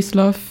 Choose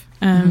Love,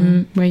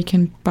 where you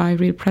can buy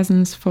real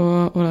presents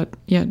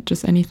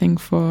just anything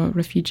for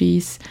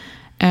refugees.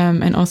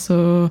 And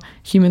also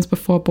Humans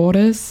Before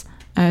Borders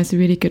is a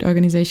really good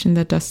organisation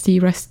that does sea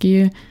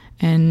rescue.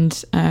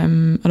 And a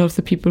lot of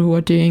the people who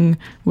are doing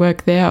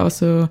work there are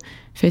also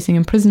facing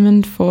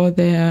imprisonment for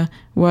their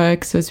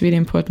work. So it's really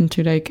important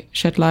to like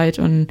shed light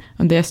on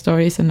their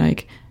stories and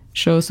like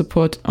show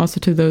support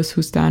also to those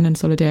who stand in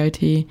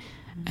solidarity.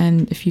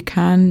 And if you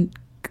can,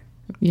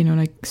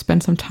 like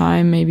spend some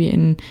time maybe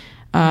in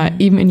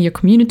even in your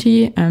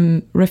community,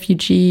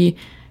 refugee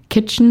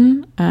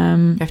kitchen,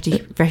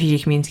 refugee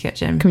community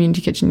kitchen,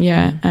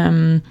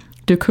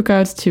 do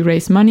cookouts to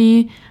raise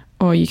money.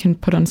 Or you can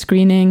put on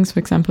screenings, for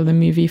example, the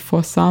movie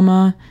For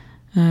Sama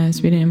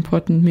is really an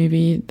important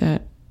movie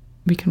that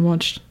we can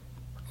watch.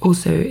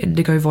 Also,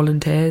 Indigo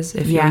Volunteers,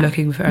 if you're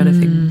looking for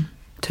anything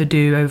to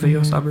do over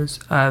your summers.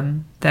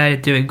 They're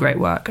doing great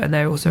work, and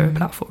they're also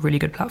a really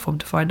good platform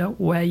to find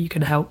out where you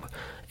can help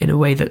in a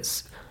way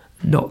that's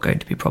not going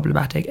to be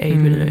problematic,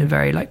 even in a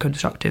very like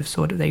constructive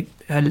sort of. They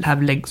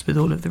have links with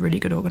all of the really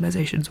good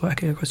organisations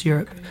working across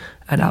Europe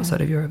and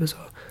outside of Europe as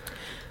well.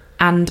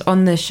 And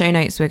on the show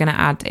notes, we're going to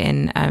add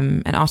in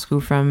an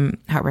article from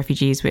Help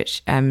Refugees,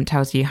 which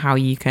tells you how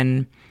you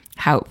can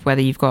help,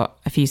 whether you've got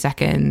a few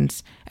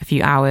seconds, a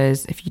few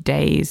hours, a few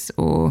days,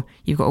 or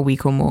you've got a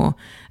week or more.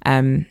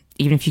 Even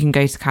if you can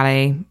go to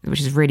Calais, which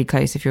is really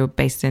close if you're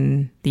based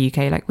in the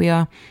UK like we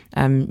are,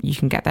 you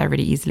can get there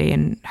really easily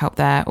and help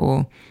there,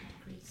 or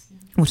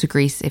to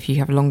Greece if you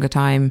have a longer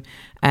time.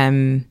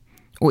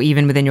 Or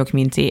even within your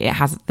community, it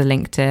has the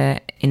link to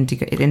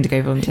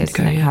Indigo Volunteers.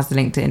 It has the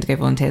link to Indigo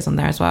Volunteers on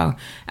there as well,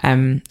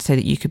 so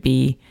that you could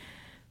be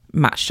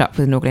matched up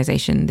with an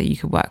organisation that you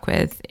could work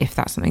with if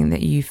that's something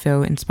that you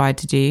feel inspired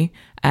to do.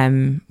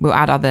 We'll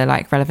add other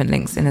like relevant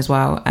links in as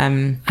well.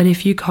 And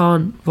if you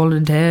can't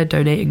volunteer,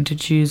 donating to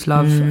Choose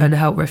Love and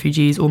Help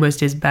Refugees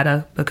almost is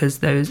better, because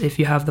those, if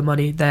you have the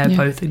money, they're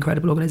both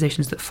incredible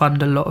organisations that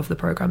fund a lot of the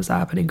programmes that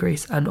happen in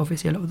Greece, and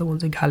obviously a lot of the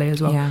ones in Calais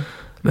as well. Yeah.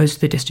 Most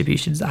of the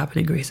distributions that happen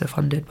in Greece are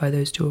funded by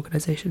those two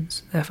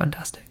organisations. They're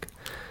fantastic.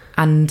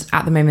 And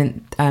at the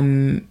moment,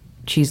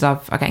 Choose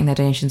Love are getting their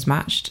donations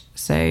matched.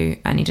 So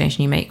any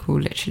donation you make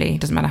will literally,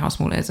 doesn't matter how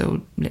small it is, it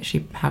will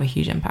literally have a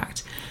huge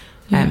impact.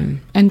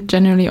 And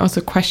generally also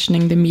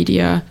questioning the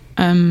media,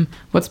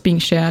 what's being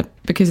shared,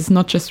 because it's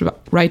not just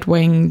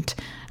right-winged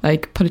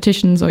like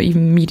politicians or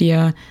even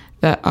media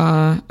that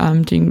are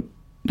doing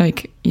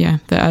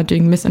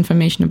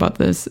misinformation about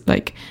this.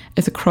 Like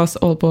it's across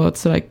all boards.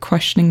 So like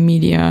questioning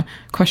media,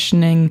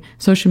 questioning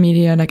social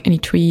media, like any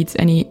tweets,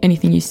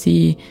 anything you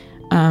see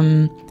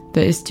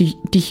that is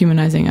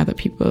dehumanizing other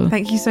people.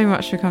 Thank you so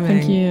much for coming.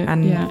 Thank you.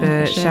 And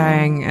for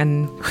sharing.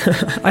 And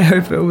I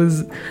hope it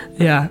was,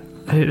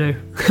 I don't know.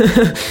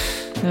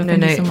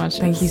 Thank you so much.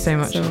 Thank you so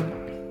much. So,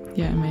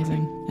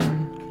 amazing.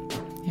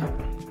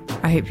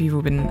 I hope you've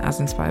all been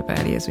as inspired by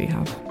Ellie as we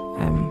have.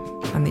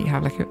 And that you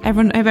have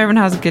everyone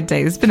has a good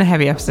day. It's been a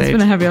heavy episode.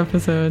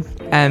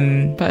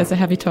 But it's a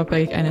heavy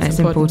topic, and it's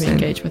important to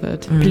engage with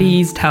it.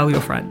 Please tell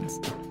your friends.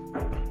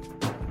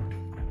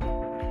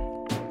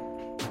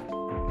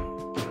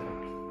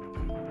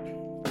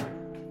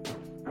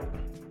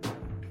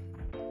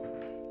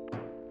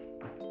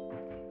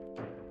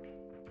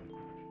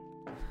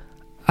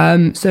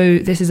 So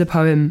this is a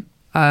poem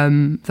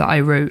that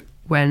I wrote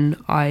when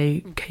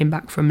I came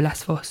back from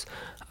Lesbos.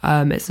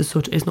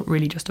 It's not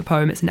really just a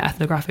poem, it's an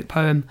ethnographic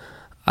poem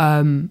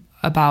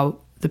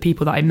about the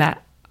people that I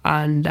met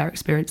and their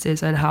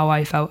experiences and how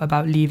I felt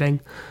about leaving.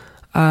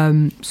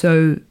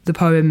 So the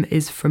poem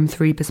is from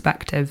three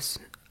perspectives.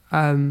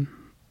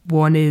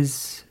 One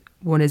is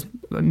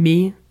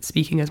me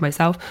speaking as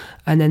myself,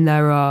 and then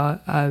there are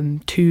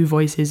two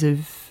voices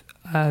of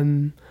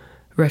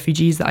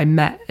refugees that I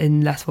met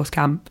in Lesbos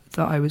camp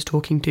that I was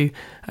talking to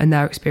and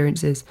their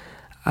experiences.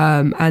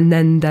 And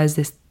then there's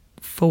this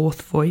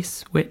fourth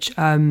voice, which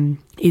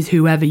is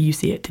whoever you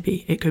see it to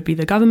be. It could be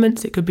the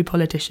governments, it could be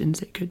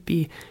politicians, it could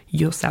be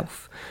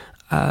yourself,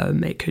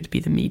 it could be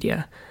the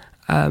media,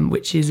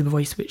 which is a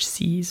voice which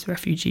sees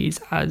refugees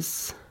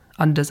as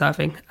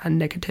undeserving and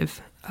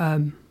negative.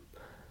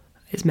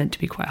 It's meant to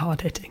be quite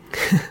hard-hitting.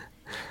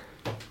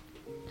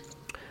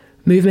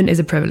 Movement is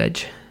a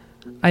privilege.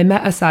 I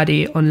met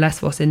Asadi on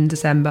Lesvos in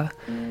December.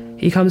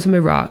 He comes from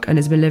Iraq and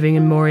has been living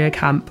in Moria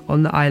camp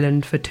on the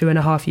island for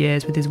 2.5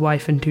 years with his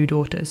wife and 2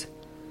 daughters.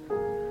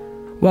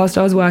 Whilst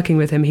I was working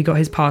with him, he got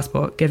his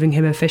passport, giving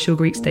him official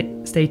Greek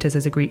status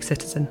as a Greek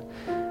citizen.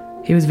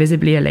 He was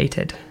visibly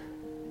elated.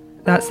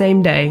 That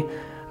same day,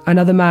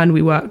 another man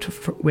we worked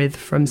with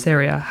from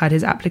Syria had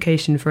his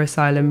application for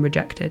asylum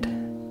rejected.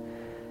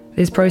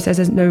 This process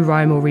has no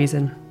rhyme or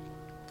reason.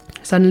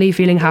 Suddenly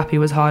feeling happy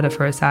was harder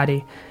for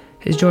Asadi.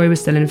 His joy was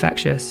still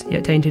infectious,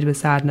 yet tainted with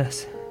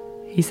sadness.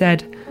 He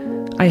said,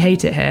 "I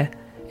hate it here.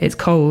 It's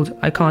cold.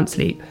 I can't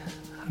sleep.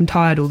 I'm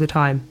tired all the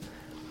time."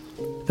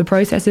 The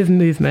process of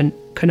movement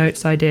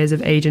connotes ideas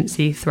of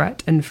agency,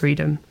 threat, and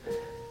freedom.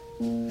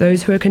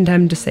 Those who are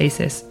condemned to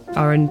stasis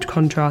are in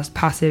contrast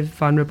passive,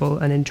 vulnerable,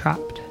 and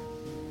entrapped.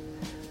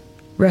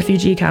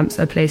 Refugee camps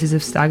are places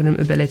of stagnant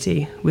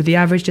mobility, with the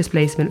average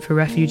displacement for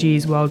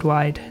refugees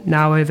worldwide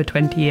now over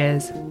 20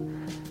 years.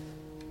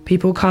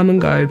 People come and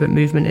go, but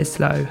movement is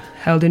slow,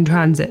 held in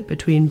transit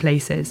between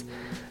places.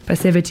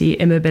 Passivity,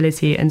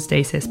 immobility, and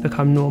stasis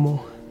become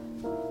normal.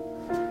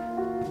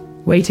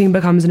 Waiting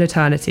becomes an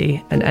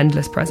eternity, an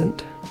endless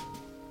present.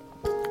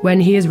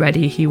 When he is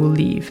ready, he will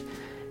leave.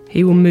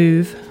 He will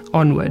move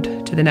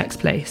onward to the next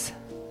place.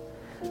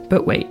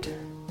 But wait.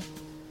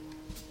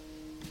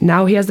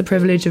 Now he has the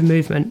privilege of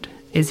movement.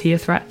 Is he a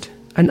threat?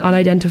 An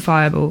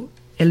unidentifiable,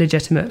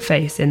 illegitimate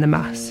face in the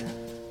mass.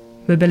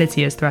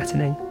 Mobility is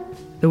threatening.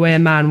 The way a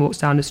man walks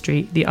down the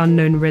street, the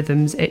unknown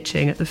rhythms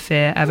itching at the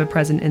fear ever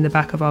present in the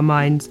back of our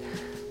minds.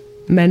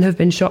 Men have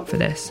been shot for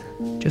this,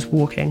 just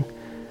walking.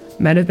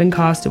 Men have been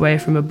cast away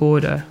from a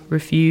border,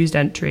 refused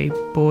entry,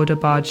 border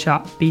barred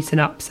shut, beaten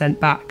up, sent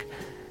back.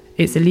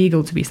 It's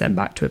illegal to be sent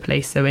back to a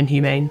place so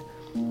inhumane.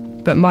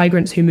 But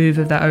migrants who move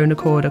of their own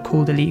accord are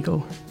called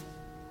illegal.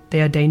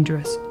 They are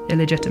dangerous,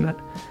 illegitimate.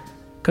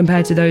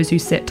 Compared to those who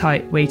sit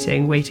tight,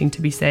 waiting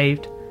to be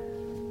saved.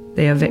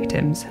 They are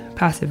victims,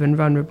 passive and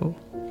vulnerable.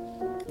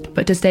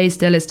 But to stay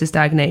still is to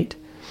stagnate.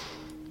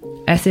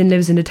 Esin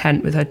lives in a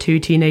tent with her 2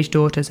 teenage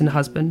daughters and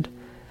husband.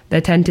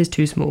 Their tent is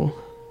too small.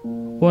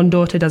 One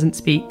daughter doesn't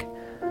speak.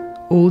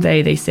 All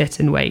day they sit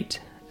and wait.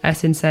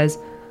 Esin says,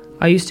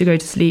 "I used to go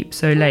to sleep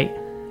so late,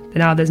 but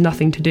now there's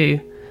nothing to do.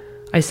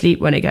 I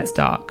sleep when it gets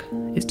dark.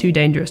 It's too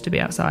dangerous to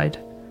be outside.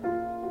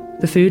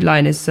 The food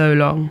line is so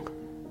long.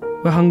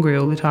 We're hungry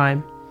all the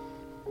time.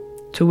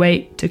 To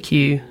wait, to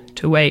queue,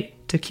 to wait,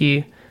 to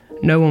queue.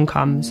 No one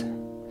comes."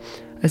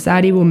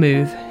 Asadi will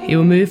move. He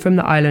will move from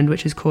the island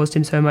which has caused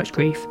him so much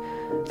grief.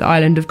 The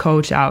island of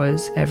cold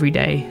showers every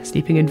day,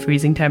 sleeping in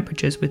freezing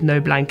temperatures with no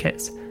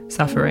blankets,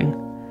 suffering.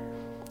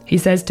 He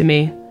says to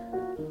me,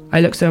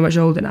 "I look so much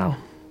older now."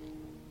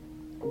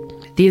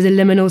 These are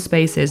liminal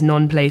spaces,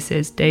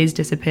 non-places. Days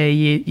disappear,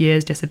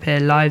 years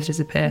disappear, lives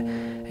disappear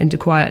into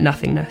quiet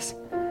nothingness.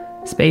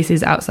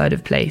 Spaces outside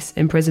of place,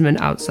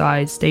 imprisonment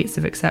outside, states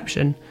of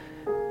exception.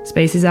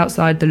 Spaces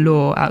outside the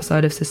law,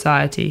 outside of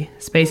society.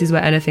 Spaces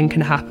where anything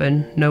can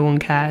happen, no one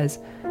cares.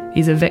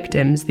 These are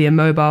victims, the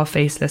immobile,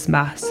 faceless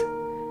mass.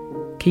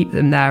 Keep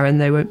them there and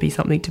they won't be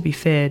something to be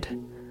feared,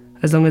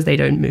 as long as they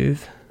don't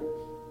move.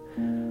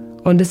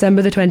 On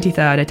December the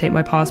 23rd, I take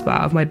my passport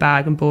out of my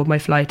bag and board my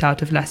flight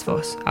out of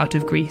Lesvos, out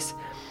of Greece,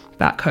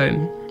 back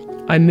home.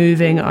 I'm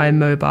moving, I am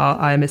mobile,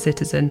 I am a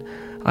citizen.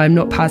 I am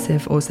not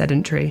passive or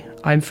sedentary.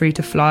 I am free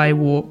to fly,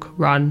 walk,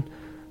 run,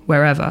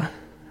 wherever.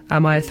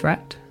 Am I a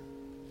threat?